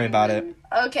back. Don't worry about it.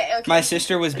 okay. My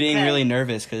sister was being Okay. really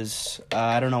nervous because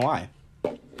I don't know why.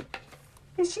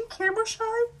 Is she camera shy?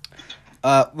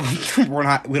 We're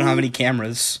not. We don't have any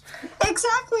cameras.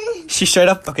 Exactly. She straight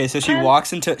up. Okay, so she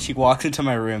walks into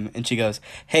my room and she goes,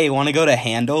 "Hey, want to go to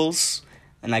Handles?"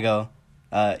 And I go,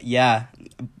 "Yeah,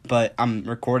 but I'm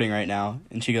recording right now.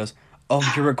 And she goes, oh,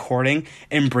 you're recording?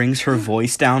 And brings her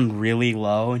voice down really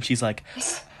low. And she's like,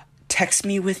 text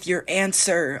me with your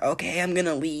answer. Okay, I'm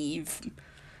gonna leave.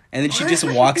 And then she just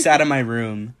walks out of my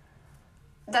room.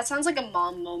 That sounds like a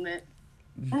mom moment.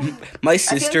 My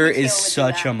sister Michaela is would do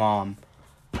such that. a mom.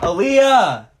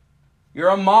 Aaliyah, you're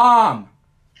a mom.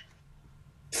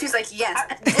 She's like,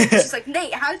 yes. And she's like,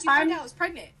 Nate, how did you find out I was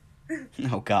pregnant?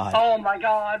 Oh, God. Oh my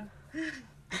god.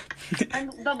 I'm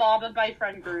the mom of my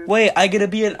friend group. Wait, I get to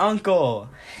be an uncle.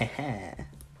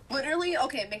 Literally,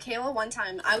 okay, Michaela, one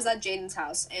time, I was at Jaden's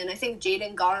house, and I think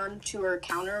Jaden got onto her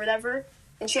counter or whatever,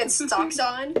 and she had socks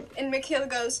on, and Michaela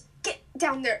goes, get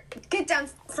down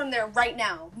from there right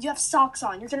now. You have socks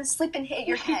on. You're gonna slip and hit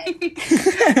your head.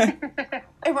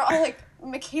 And we're all like,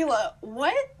 Michaela,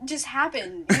 what just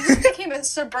happened? You just became a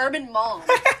suburban mom.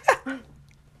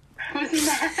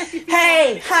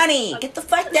 Hey, honey, get the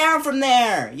fuck down from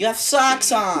there. You have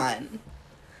socks on.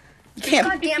 You can't.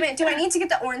 God damn it, do I need to get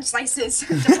the orange slices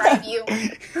to bribe you?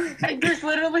 There's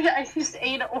literally, I just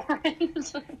ate an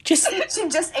orange. Just She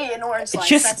just ate an orange slice.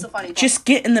 That's the funny part. just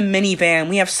get in the minivan.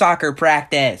 We have soccer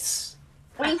practice.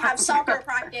 We have soccer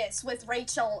practice with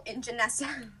Rachel and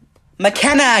Janessa.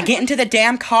 McKenna, get into the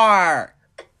damn car.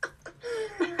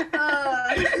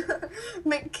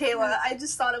 Michaela, I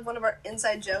just thought of one of our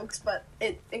inside jokes, but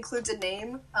it includes a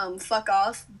name. Fuck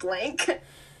off, blank.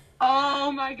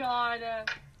 Oh my god.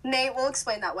 Nate, we'll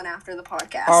explain that one after the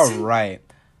podcast. All right.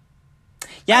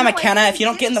 Yeah, Anyway, McKenna, if you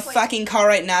don't you get in the just, fucking car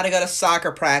right now to go to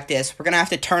soccer practice, we're gonna have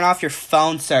to turn off your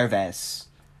phone service.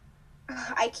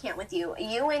 I can't with you.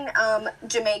 You and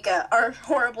Jamaica are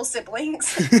horrible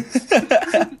siblings.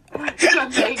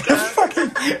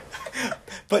 Jamaica.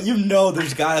 But you know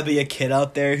there's gotta be a kid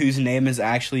out there whose name is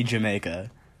actually Jamaica.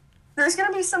 There's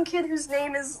gonna be some kid whose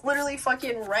name is literally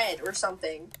fucking Red or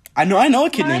something. I know a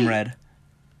kid named Mine- Red.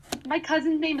 My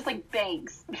cousin's name is like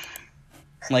Banks.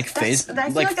 Like Phase I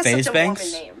feel like that's Phase such a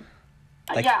Banks? Mormon name.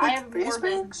 Like- yeah, I Like have Face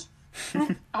Mormons.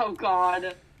 Oh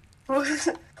god.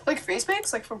 Like Face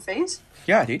Banks? Like from Face?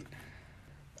 Yeah, dude.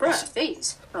 Bruh,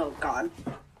 Face. Oh god.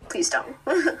 Please don't.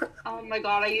 Oh my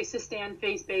god, I used to stand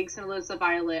Face Banks and Alyssa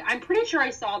Violet. I'm pretty sure I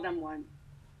saw them once.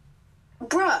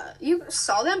 Bruh, you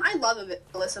saw them? I love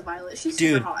Alyssa Violet. She's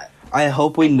Dude. super hot. I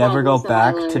hope we I never go love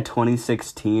back Violet. to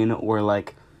 2016 where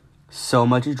like so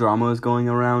much drama is going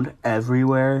around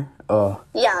everywhere. Oh,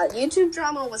 Yeah, YouTube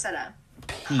drama was at a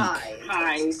peak. high. in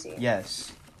High. 2016.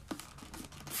 Yes.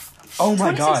 Oh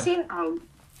my god. 2016? Oh,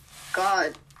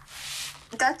 God.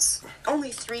 That's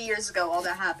only 3 years ago all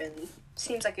that happened.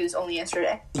 Seems like it was only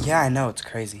yesterday. Yeah, I know, it's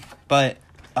crazy. But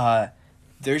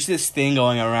there's this thing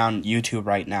going around YouTube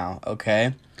right now,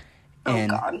 okay? Oh,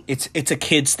 And God. it's a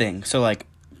kids thing. So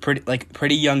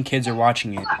pretty young kids are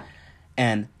watching it.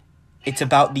 And it's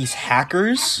about these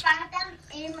hackers.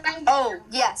 Oh,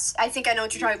 yes. I think I know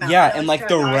what you're talking about. Yeah, I know and what like you're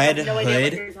the talking red no idea what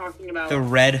hood. you're talking about. The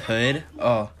red hood. Oh.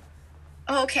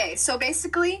 about. Okay, so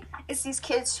basically, it's these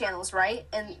kids' channels, right?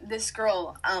 And this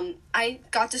girl, I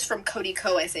got this from Cody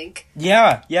Ko, I think.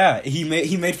 Yeah. He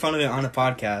made fun of it on a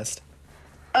podcast.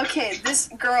 Okay, this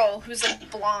girl who's like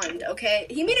blonde, okay?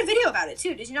 He made a video about it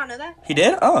too. Did you not know that? He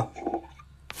did? Oh.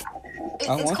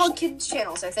 I'll It's watch called Kids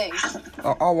Channels, I think.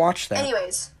 I'll watch that.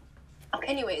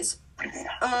 Anyways,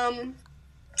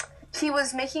 he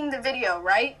was making the video,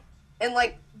 right? And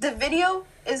like the video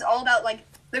is all about like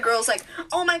the girl's like,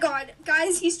 oh my god,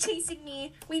 guys, he's chasing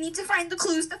me. We need to find the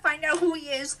clues to find out who he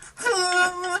is.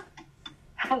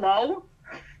 Hello?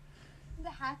 The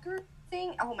hacker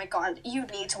thing. Oh my god, you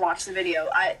need to watch the video.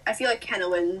 I feel like Kenna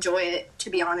would enjoy it, to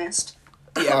be honest.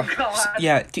 Yeah. God.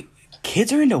 Yeah, dude,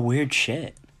 kids are into weird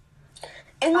shit.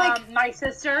 And like, My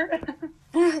sister.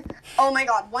 oh my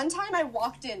god, one time I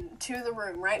walked into the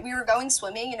room, right? We were going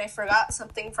swimming and I forgot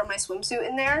something from my swimsuit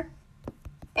in there.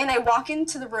 And I walk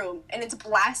into the room and it's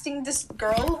blasting this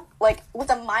girl, like, with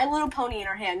a My Little Pony in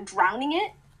her hand, drowning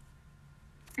it.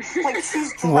 Like,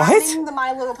 she's drowning What? the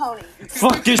My Little Pony.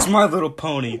 Fuck this My Little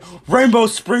Pony. Rainbow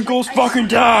sprinkles fucking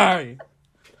die.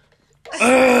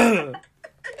 Ugh.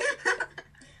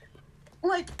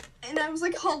 Like, and I was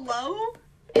like, hello?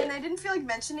 And I didn't feel like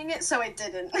mentioning it, so I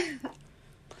didn't.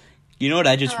 You know what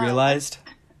I just realized?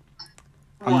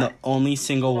 I'm the What? only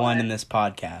single one in this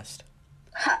podcast.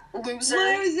 Loser.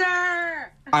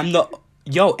 Loser!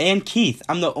 And Keith,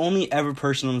 I'm the only ever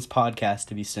person on this podcast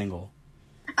to be single.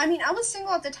 I mean, I was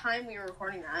single at the time we were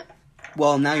recording that.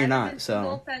 Well, now you're I've been not,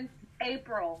 single so. since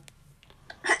April.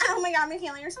 Oh my god,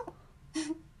 Michaela, you're so...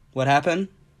 What happened?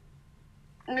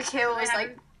 Michaela was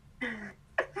like, I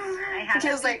haven't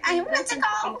Michaela's like, I been want to since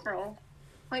go. April.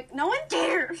 Like, no one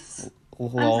cares. I'm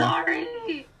Lol.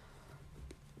 sorry.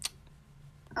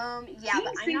 Yeah, Being but I'm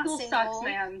not single single. sucks,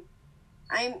 man.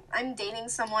 I'm dating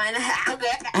someone.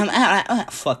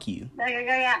 Fuck you.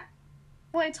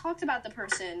 Well, I talked about the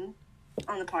person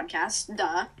on the podcast,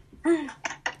 duh. But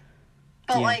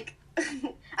Yeah. like,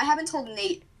 I haven't told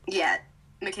Nate yet,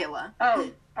 Michaela.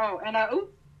 And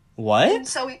What? And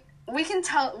so we can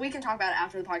talk about it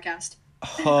after the podcast.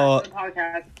 Oh, the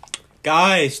podcast.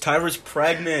 guys, Tyra's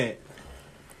pregnant.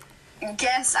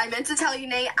 Yes, I meant to tell you,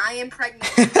 Nate, I am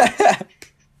pregnant.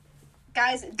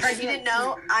 Guys, if you didn't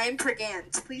know, I am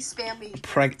pregnant. Please spam me.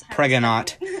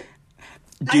 Pregnant.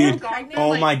 I Dude, have gone through,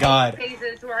 oh my God.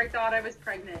 phases where I thought I was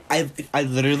pregnant. I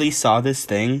literally saw this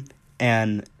thing,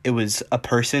 and it was a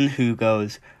person who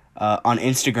goes on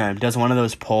Instagram, does one of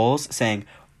those polls saying,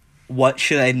 "What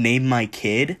should I name my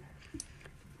kid?"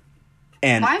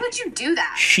 And Why would you do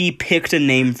that? she picked a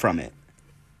name from it.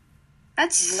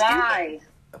 That's stupid. Why?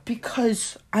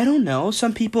 Because I don't know,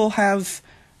 some people have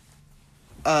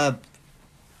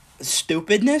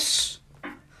stupidness.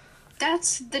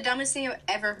 That's the dumbest thing I've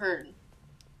ever heard.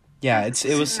 Yeah, it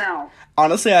was No.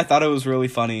 honestly I thought it was really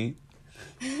funny.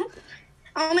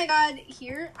 Oh my god,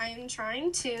 here I'm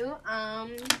trying to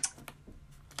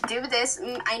do this.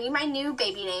 I need my new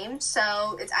baby name,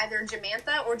 so it's either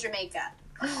Jamantha or Jamaica.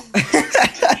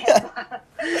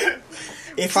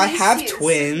 If I have Please.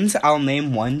 twins, I'll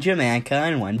name one Jamaica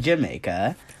and one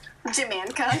Jamaica.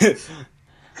 Jamaica.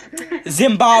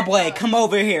 Zimbabwe, come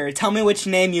over here. Tell me which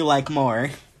name you like more.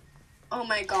 Oh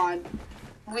my god.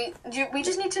 We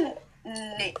just need to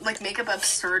make up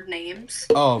absurd names.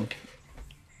 Oh,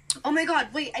 Oh my god,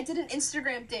 wait, I did an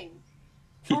Instagram thing.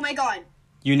 Oh my god.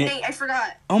 you need. Nate, I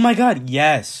forgot. Oh my God,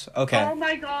 yes. Okay. Oh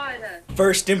my god.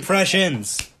 First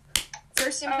impressions.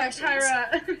 First Oh, impressions.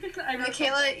 Tyra. I wrote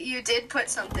Michaela, you did put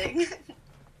something.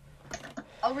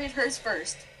 I'll read hers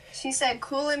first. She said,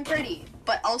 cool and pretty,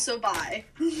 but also bi.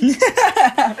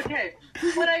 Okay.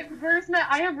 When I first met,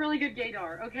 I have really good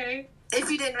gaydar, okay?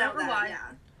 If you didn't I know don't know that, why. yeah.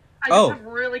 I Oh. just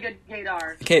have really good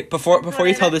gaydar. Okay, before When you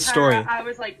I tell met this Tyra, story. I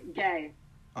was like gay.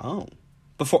 Oh.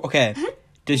 Okay.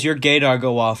 Does your gaydar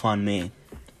go off on me?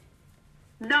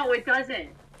 No, it doesn't.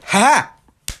 Ha!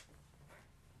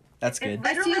 That's It good.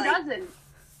 literally I feel like-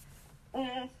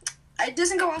 doesn't. It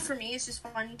doesn't go off for me. It's just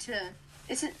fun to.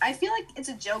 I feel like it's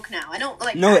a joke now. I don't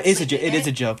like. No, it is actually it is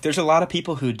a joke. There's a lot of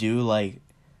people who do like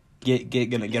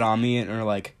gonna get on me and are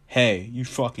like, "Hey, you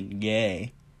fucking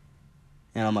gay,"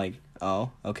 and I'm like,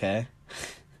 "Oh, okay."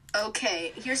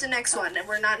 Okay, here's the next one, and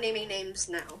we're not naming names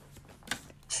now.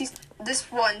 This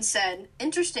one said,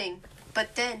 interesting,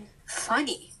 but then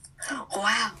funny.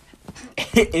 Wow.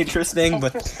 Interesting,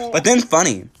 but then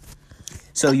funny.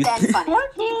 So you. Then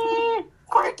funny.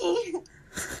 Quirky.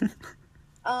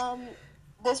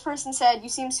 This person said, you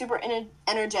seem super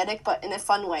energetic, but in a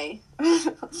fun way.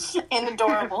 And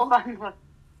adorable.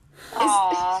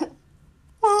 Aww.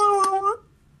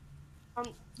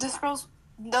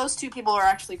 Those two people are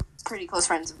actually pretty close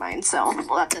friends of mine, so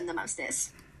we'll have them the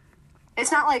mostest.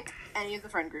 It's not like any of the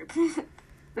friend group.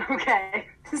 Okay.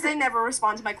 Because they never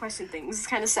respond to my question things. It's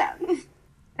kind of sad.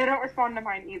 They don't respond to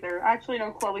mine either. Actually,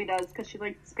 no, Chloe does, because she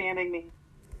likes spamming me.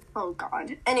 Oh,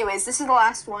 God. Anyways, this is the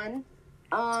last one.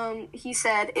 He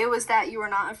said, it was that you were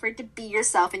not afraid to be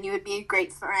yourself and you would be a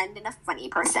great friend and a funny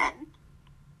person.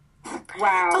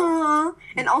 Wow.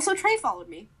 And also Trey followed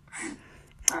me.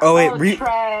 Oh wait,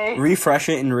 Trey. refresh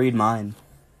it and read mine.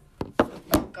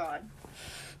 Oh, God.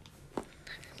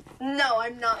 No,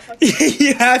 I'm not fucking...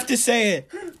 You have to say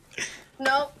it,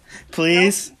 Nope.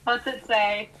 please. What's it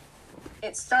say?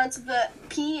 It starts with a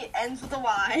P, ends with a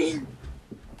Y.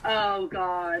 Oh,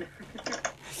 God.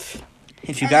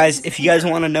 If you guys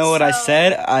want to know what I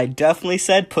said, I definitely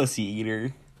said pussy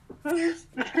eater.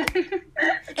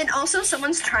 And also,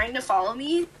 someone's trying to follow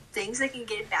me, thinks they can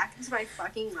get back into my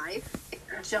fucking life.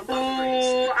 Jump off the bridge.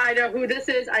 Oh, I know who this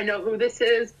is.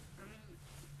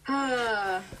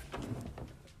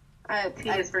 I'd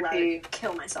is for rather tea.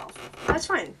 kill myself. That's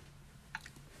fine.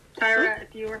 Tyra,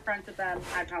 if you were friends with them,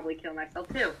 I'd probably kill myself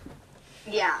too.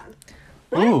 Yeah.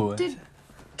 What Ooh. did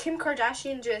Kim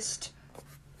Kardashian just...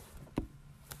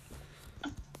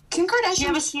 Kim Do you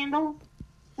have a Kardashian... scandal?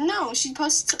 No, she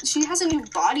has a new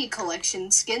body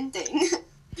collection skin thing.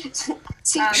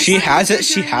 See, She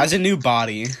has a new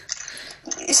body.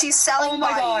 she's selling Oh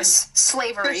my bodies. Does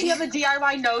Slavery. she have a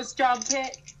DIY nose job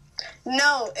kit?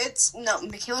 No,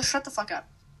 Michaela, shut the fuck up.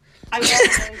 I want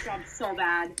a nose job so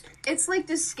bad. It's like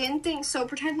this skin thing, so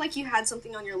pretend like you had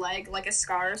something on your leg, like a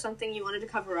scar or something you wanted to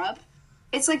cover up.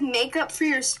 It's like makeup for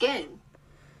your skin.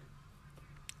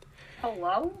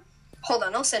 Hello? Hold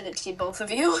on, I'll send it to you, both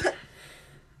of you.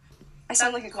 I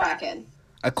sound like a quackhead.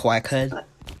 A quackhead.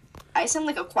 I sound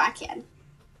like a quackhead.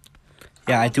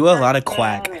 Yeah, I do a lot of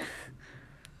quack.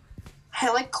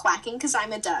 I like quacking because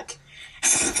I'm a duck.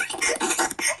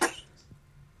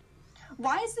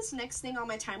 Why is this next thing on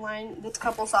my timeline? This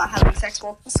couple thought having sex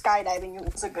while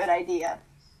skydiving was a good idea.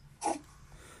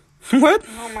 What?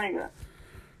 Oh my god.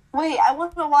 Wait, I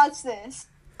want to watch this.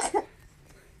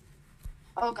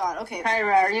 Oh god, okay.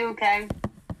 Kyra, are you okay?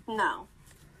 No.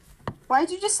 Why'd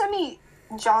you just send me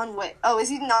John Wick? Oh, is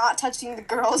he not touching the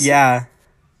girls? Yeah.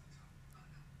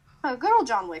 Oh, good old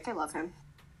John Wick. I love him.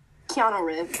 Keanu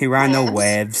Reeves. Keanu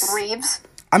Reeves. Reeves.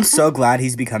 I'm so glad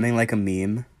he's becoming like a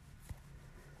meme.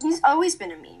 He's always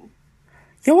been a meme.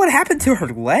 Yo, what happened to her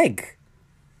leg?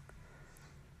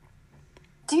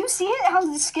 Do you see it? How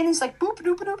the skin is like boop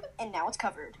doop doop, and now it's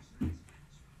covered.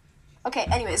 Okay.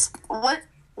 Anyways,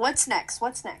 what's next?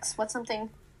 What's next? What's something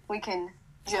we can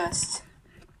just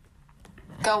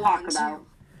go on about?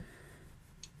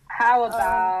 How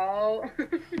about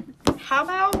How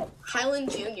about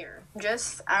Highland Junior?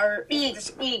 Just our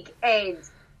eek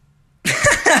AIDS?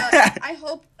 I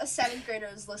hope a 7th grader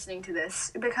is listening to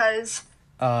this because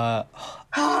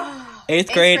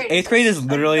Eighth grade is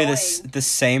literally annoying. the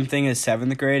same thing as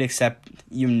 7th grade, except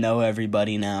you know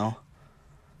everybody now.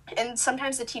 And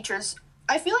sometimes the teachers,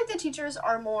 I feel like the teachers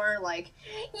are more like,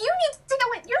 you need to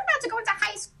know it. You're about to go into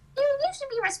high school. You should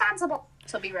be responsible.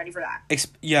 So be ready for that.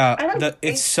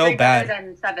 It's so bad.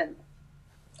 Than 7th.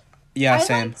 Yeah, I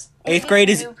same. liked Eighth grade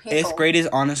meeting new people. Eighth grade is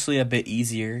honestly a bit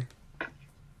easier.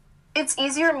 It's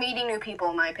easier meeting new people,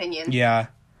 in my opinion. Yeah.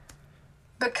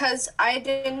 Because I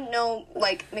didn't know,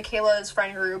 like, Michaela's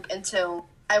friend group until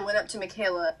I went up to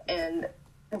Michaela and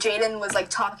Jaden was, like,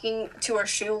 talking to her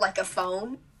shoe like a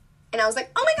phone. And I was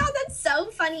like, oh my god, that's so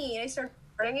funny. And I started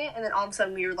recording it, and then all of a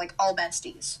sudden we were, like, all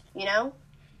besties, you know?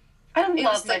 I It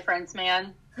love was my like- friends,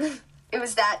 man. It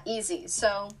was that easy.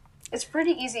 So it's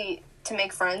pretty easy to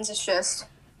make friends. It's just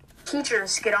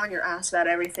teachers get on your ass about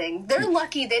everything. They're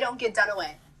lucky they don't get done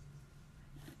away.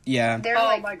 Yeah. They're Oh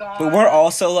like, my god. But we're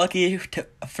also lucky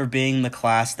for being the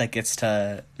class that gets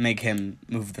to make him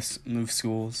move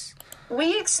schools.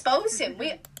 we expose him.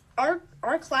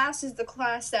 Our class is the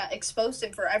class that exposed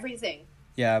him for everything.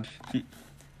 Yeah.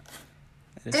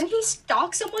 Didn't he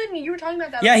stalk someone? You were talking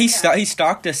about that. Yeah, last he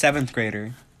stalked a 7th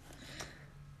grader.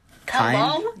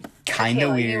 Hello? Kinda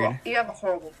Michaela, weird. You have a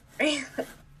horrible.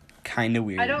 Kinda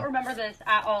weird. I don't remember this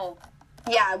at all.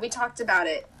 Yeah, we talked about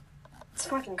it. It's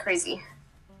fucking crazy.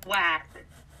 Whack.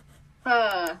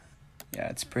 Uh, Yeah,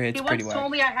 it's pretty He once whack.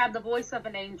 told me I had the voice of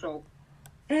an angel.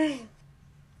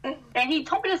 And he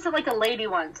told me to sit like a lady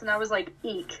once, and I was like,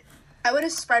 eek. I would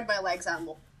have spread my legs out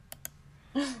more.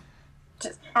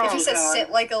 Just, Oh, if he said God. sit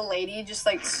like a lady, just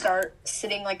like start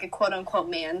sitting like a quote unquote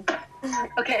man.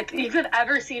 Okay, if you've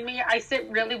ever seen me, I sit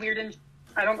really weird and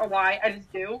I don't know why, I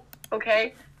just do,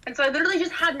 okay? And so I literally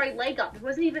just had my leg up. It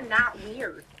wasn't even that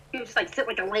weird. He was just like, sit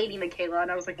like a lady, Michaela,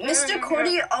 and I was like, Mr.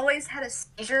 Cordy always had a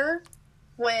seizure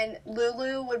when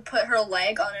Lulu would put her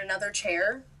leg on another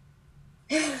chair.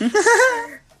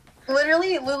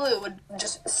 Literally, Lulu would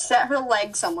just set her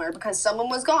leg somewhere because someone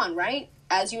was gone, right?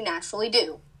 As you naturally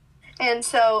do. And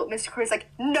so Mr. Cordy's like,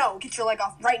 no, get your leg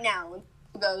off right now. And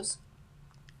he goes,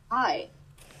 why?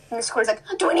 And Mr. Cordy's like,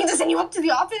 do I need to send you up to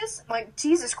the office? I'm like,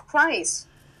 Jesus Christ.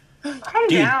 Calm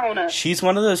Dude, down. she's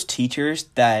one of those teachers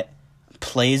that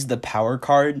plays the power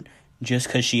card just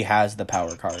because she has the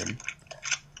power card.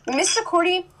 Mr.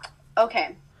 Cordy,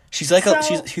 okay. She's like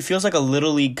So- she feels like a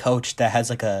little league coach that has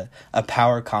like a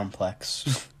power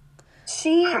complex.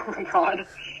 She Oh my god.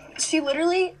 she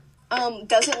literally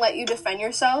doesn't let you defend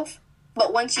yourself,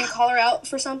 but once you call her out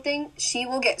for something, she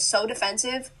will get so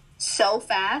defensive so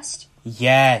fast.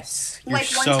 Yes, you're Like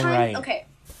one so time, right. okay,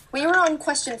 we were on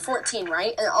question 14,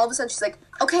 right? And all of a sudden she's like,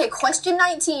 okay, question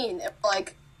 19. And we're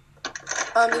like,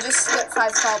 you just skipped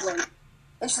 5 problems.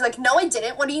 And she's like, no, I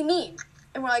didn't. What do you mean?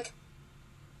 And we're like,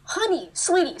 honey,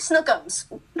 sweetie, snookums,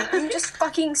 you just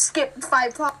fucking skipped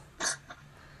 5 problems.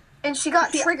 And she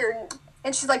got triggered,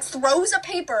 and she like throws a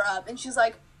paper up, and she's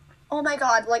like, oh my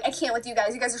god, like, I can't with you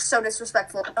guys. You guys are so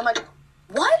disrespectful. I'm like,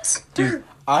 what? Dude,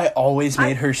 I always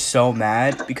made her so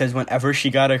mad because whenever she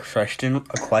got a question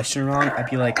wrong, I'd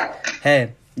be like,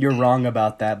 "Hey, you're wrong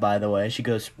about that, by the way." She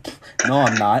goes, "No,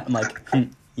 I'm not." I'm like,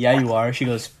 "Yeah, you are." She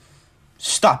goes,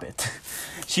 "Stop it."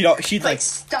 She'd Like, like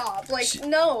stop. Like,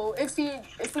 no, if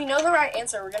we know the right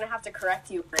answer, we're gonna have to correct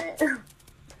you on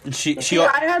it. she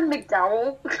Yeah, I had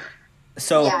McDowell.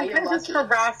 so Yeah, I you're just lucky.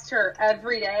 harassed her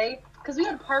every day. Because we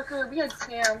had Parker, we had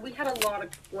Sam, we had a lot of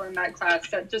people in that class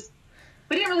that just,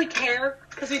 we didn't really care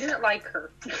because we didn't like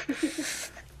her.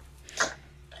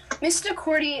 Mr.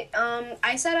 Cordy,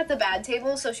 I sat at the bad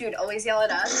table, so she would always yell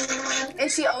at us, and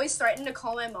she always threatened to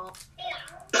call my mom.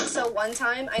 So one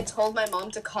time I told my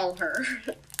mom to call her.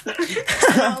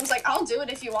 My mom's like, I'll do it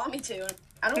if you want me to.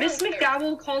 I don't Miss really care.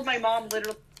 McDowell called my mom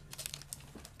literally.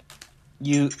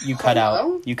 You cut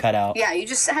Hello? out. You cut out. Yeah, you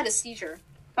just had a seizure.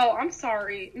 Oh, I'm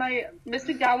sorry. My Miss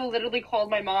McDowell literally called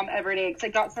my mom every day because I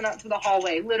got sent out to the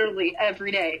hallway literally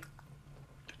every day.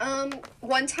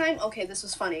 One time, okay, this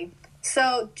was funny.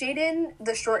 So Jaden,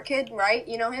 the short kid, right?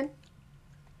 You know him?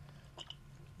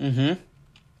 Mm-hmm.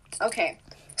 Okay.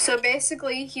 So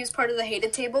basically, he was part of the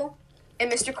hated table,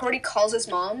 and Mr. Cordy calls his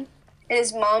mom, and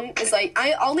his mom is like,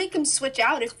 I'll make him switch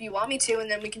out if you want me to, and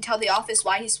then we can tell the office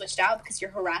why he switched out because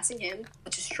you're harassing him,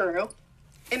 which is true.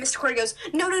 And Mr. Cordy goes,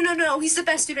 no, he's the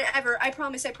best student ever. I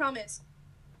promise.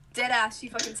 Dead ass, she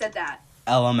fucking said that.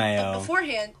 But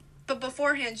LMAO.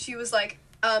 beforehand, she was like,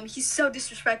 he's so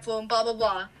disrespectful and blah, blah,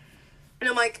 blah. And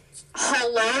I'm like,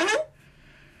 hello?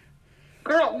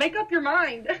 Girl, make up your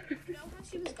mind. You know how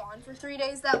she was gone for 3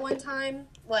 days that one time?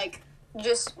 Like,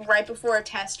 just right before a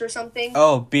test or something?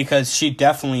 Oh, because she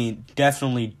definitely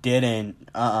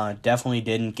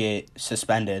didn't get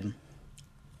suspended.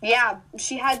 Yeah,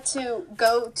 she had to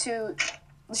go to...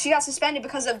 She got suspended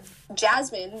because of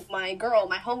Jasmine, my girl,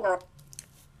 my homegirl.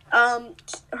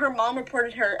 Her mom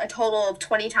reported her a total of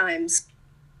 20 times.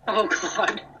 Oh,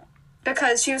 God.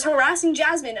 Because she was harassing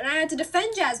Jasmine, and I had to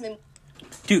defend Jasmine.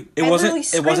 Dude, I literally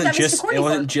screamed at Mr. Cordy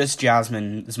for it. just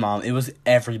Jasmine's mom. It was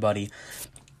everybody.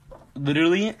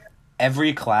 Literally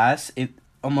every class,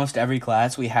 almost every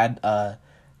class, we had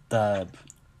the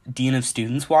dean of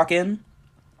students walk in.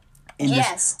 And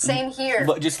Yes, same here.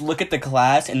 Just look at the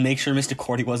class and make sure Mr.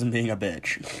 Cordy wasn't being a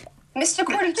bitch. Mr.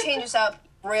 Cordy changes up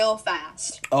real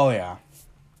fast. Oh yeah.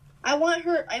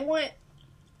 The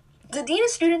dean of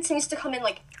students needs to come in,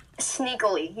 like,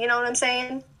 sneakily, you know what I'm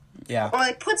saying? Yeah. Or,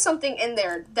 like, put something in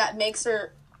there that makes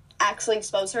her actually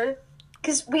expose her.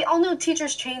 Because we all know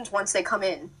teachers change once they come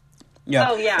in.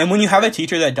 Yeah. Oh, yeah. And when you have a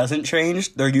teacher that doesn't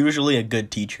change, they're usually a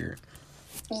good teacher.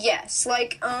 Yes,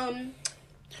 like,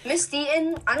 Miss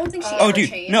Deaton, I don't think she Oh, ever dude,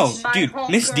 changed. no, My dude,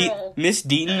 homegirl. Miss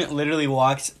Deaton literally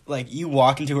walks, like, you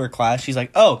walk into her class, she's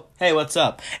like, oh, hey, what's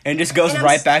up? And just goes And I'm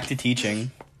right back to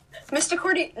teaching. Miss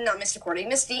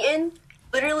Deaton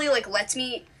literally, like,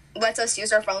 lets us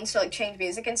use our phones to, like, change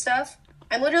music and stuff.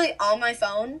 I'm literally on my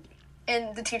phone,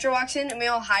 and the teacher walks in, and we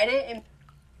all hide it,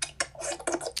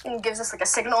 and gives us, like, a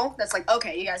signal that's like,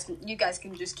 okay, you guys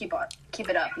can just keep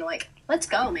it up. And I'm like, let's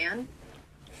go, man.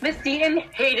 Miss Deaton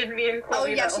hated me and Oh,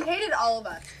 Chloe, yeah, though. she hated all of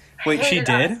us. Wait, she Hated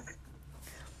did? us.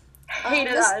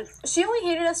 Hated This- us. She only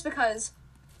hated us because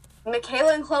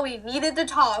Michaela and Chloe needed to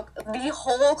talk the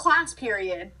whole class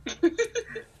period.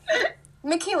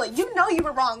 Michaela, you know you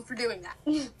were wrong for doing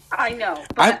that. I know,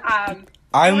 but, We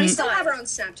I'm still have her on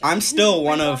Snapchat. I'm still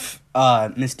one of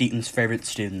Miss Deaton's favorite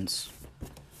students.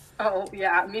 oh,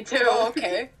 yeah, me too. Oh,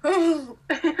 okay.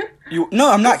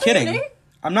 No, I'm not Good for kidding. you,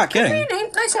 I'm not Good for kidding. you,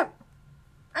 Nate. Nice job.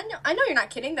 I know you're not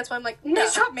kidding. That's why I'm like,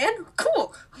 nice job, man.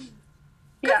 Cool. Good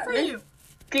Yeah, for Miss you.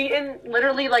 Deaton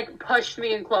literally, like, pushed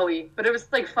me and Chloe, but it was,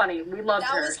 like, funny. We loved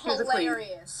That her. was She was a queen.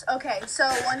 hilarious. Okay, so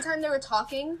one time they were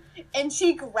talking, and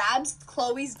she grabs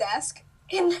Chloe's desk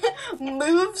and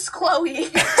moves Chloe.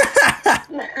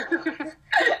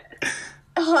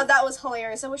 Oh, that was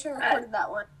hilarious. I wish I recorded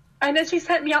that one. And then she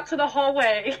sent me out to the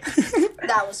hallway.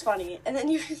 That was funny. And then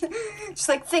you just,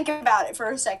 like, think about it for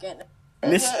a second.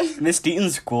 Miss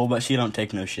Deaton's cool, but she don't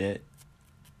take no shit.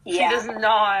 She does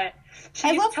not. She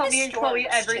I used to love tell Miss me and Chloe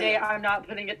George, every too. day, I'm not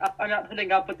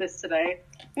putting up with this today.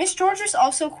 Miss George is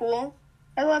also cool.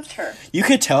 I loved her. You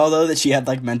could tell though that she had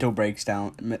like mental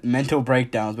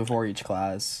breakdowns before each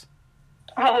class.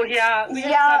 Oh yeah, we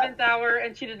Yeah. had 7th hour,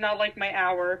 and she did not like my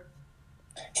hour.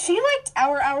 She liked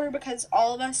our hour because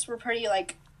all of us were pretty,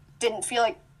 like, didn't feel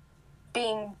like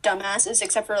being dumbasses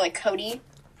except for, like, Cody.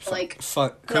 Like,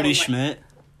 Fuck No, Cody like- Schmidt.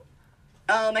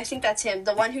 I think that's him.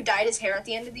 The one who dyed his hair at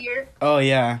the end of the year. Oh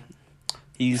yeah,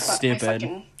 he's Fuck,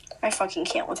 stupid. I fucking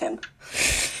can't with him.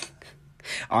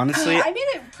 Honestly, I made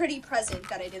it pretty present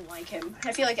that I didn't like him.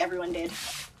 I feel like everyone did.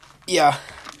 yeah,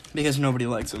 because nobody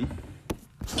likes him.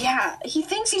 Yeah, he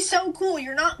thinks he's so cool.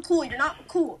 You're not cool. You're not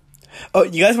cool. Oh,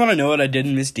 you guys want to know what I did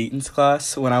in Miss Deaton's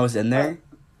class when I was in there?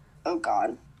 Oh,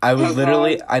 God. I would Oh,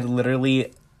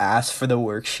 literally ask for the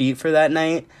worksheet for that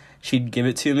night. She'd give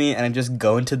it to me, and I'd just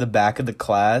go into the back of the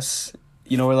class.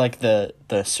 You know where like the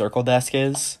circle desk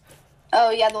is? Oh,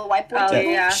 yeah, the whiteboard Oh,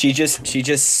 table? yeah.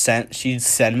 She'd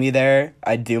send me there.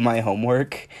 I'd do my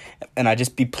homework, and I'd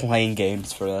just be playing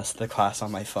games for the rest of the class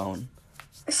on my phone.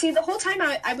 See, the whole time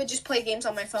I would just play games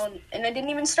on my phone, and I didn't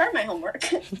even start my homework.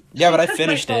 Yeah, but I Took my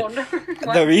finished it.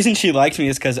 phone. The reason she liked me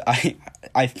is because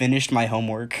I finished my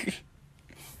homework.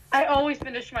 I always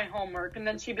finish my homework, and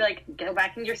then she'd be like, "Go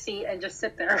back in your seat and just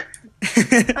sit there."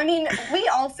 I mean, we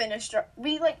all finished.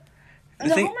 The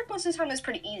think- homework most of the time was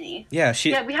pretty easy. Yeah, she.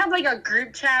 Yeah, we had like a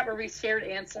group chat where we shared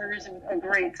answers and a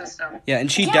grade system. Yeah,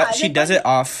 and she Yeah, she they- does it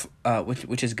off,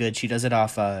 which is good. She does it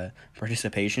off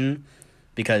participation,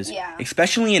 because Yeah.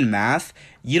 especially in math,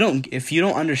 if you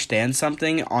don't understand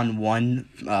something on one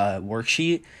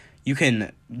worksheet, you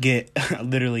can get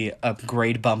literally a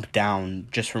grade bump down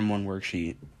just from one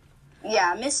worksheet.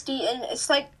 Yeah, Misty, and it's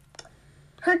like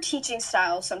her teaching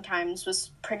style sometimes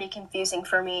was pretty confusing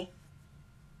for me.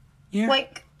 Yeah.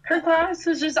 Like Her class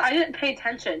was just, I didn't pay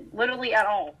attention, literally at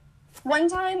all. one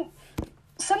time,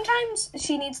 sometimes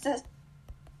she needs to.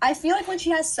 I feel like when she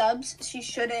has subs, she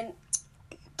shouldn't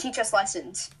teach us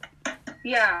lessons.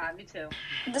 Yeah, me too.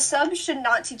 The subs should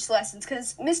not teach lessons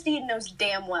because Misty knows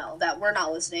damn well that we're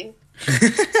not listening.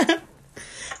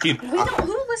 Dude, We don't.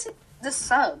 Who listens to the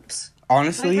subs? We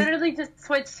honestly, literally just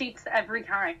switched seats every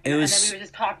time. It was- and then we would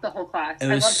just talk the whole class. it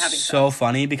I was loved having so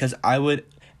funny because I would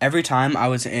every time I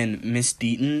was in Miss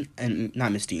Deaton and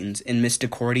not Miss Deaton's in Miss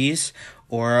DeCourty's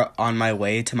or on my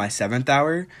way to my 7th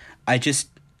hour, I just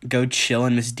go chill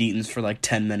in Miss Deaton's for like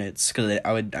 10 minutes because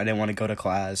I didn't want to go to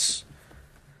class.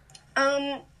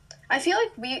 I feel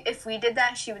like if we did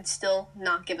that, she would still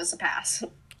not give us a pass.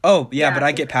 Oh yeah, Yeah. but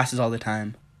I get passes all the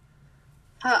time.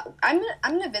 I'm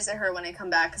gonna visit her when I come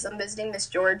back because I'm visiting Miss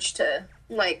George to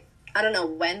I don't know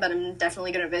when, but I'm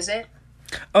definitely gonna visit.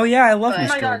 Oh yeah, I love But-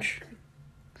 Miss Oh my God. George.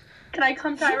 Can I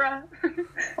come, Tyra?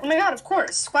 Oh my god, of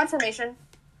course, squad formation.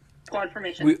 Squad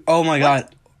formation. Oh my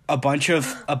god, a bunch of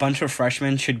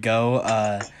freshmen should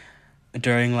go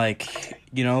during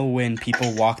when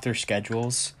people walk their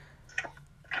schedules.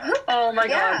 Oh my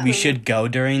Yeah. god. We should go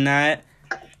during that.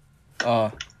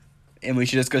 And we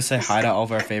should just go say hi to all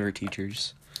of our favorite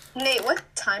teachers. Nate, what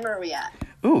time are we at?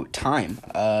 Ooh, time.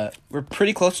 We're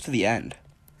pretty close to the end.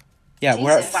 Yeah,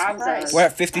 we're Jesus at Christ. we're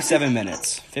at 57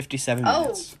 minutes. 57 Oh.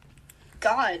 minutes.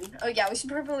 God. Oh yeah, we should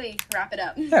probably wrap it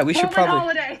up. Yeah, we should Roman probably.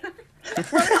 holiday.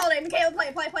 Roman holiday, Michaela,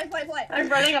 play. I'm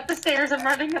running up the stairs. I'm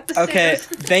running up the Okay, stairs.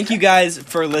 thank you guys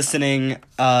for listening.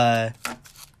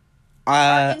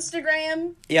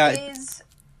 Instagram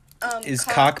Is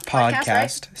Cock Podcast.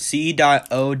 Right?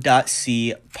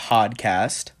 C.O.C.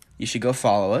 Podcast. You should go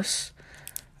follow us.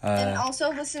 And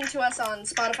also listen to us on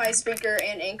Spotify, Spreaker,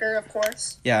 and Anchor, of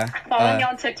course. Yeah. Follow me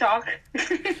on TikTok.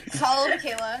 Follow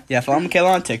Michaela Yeah, follow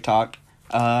Michaela on TikTok.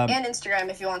 and Instagram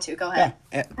if you want to. Go ahead.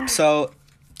 So,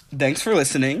 thanks for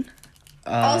listening.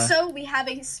 Also, we have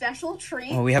a special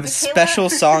treat. Well, we have a Michaela- special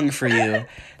song for you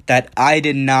that I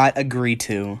did not agree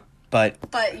to, but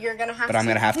But you're gonna have to. I'm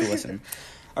gonna have to listen.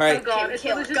 All Oh right. god, it's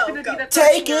Michaela, just go, gonna go. be the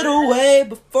Take first it word. away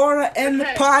before I end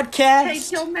the Okay. podcast.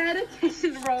 Take your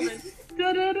medication, Roman. No,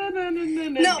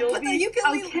 You'll put the be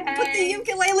ukulele. okay. Put the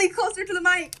ukulele closer to the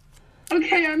mic.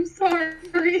 Okay, I'm sorry.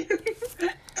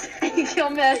 Take your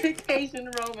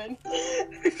medication, Roman.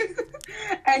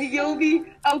 And you'll be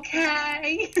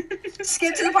okay.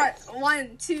 Skip to the part.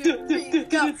 1, 2, 3,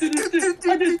 go.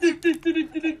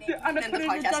 I'm End the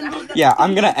podcast now. Yeah,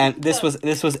 I'm gonna end. This was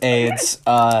AIDS.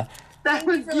 That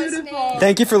was for beautiful. listening.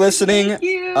 Thank you for listening. Thank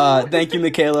you. Thank you,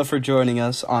 Michaela, for joining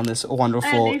us on this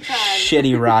wonderful Anytime.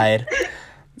 shitty ride.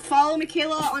 Follow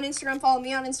Michaela on Instagram. Follow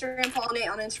me on Instagram. Follow Nate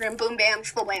on Instagram. Boom, bam,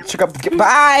 triple bam.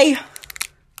 Bye.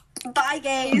 Bye,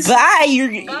 guys. Bye.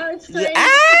 You're. Bye, Strange.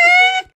 Ah!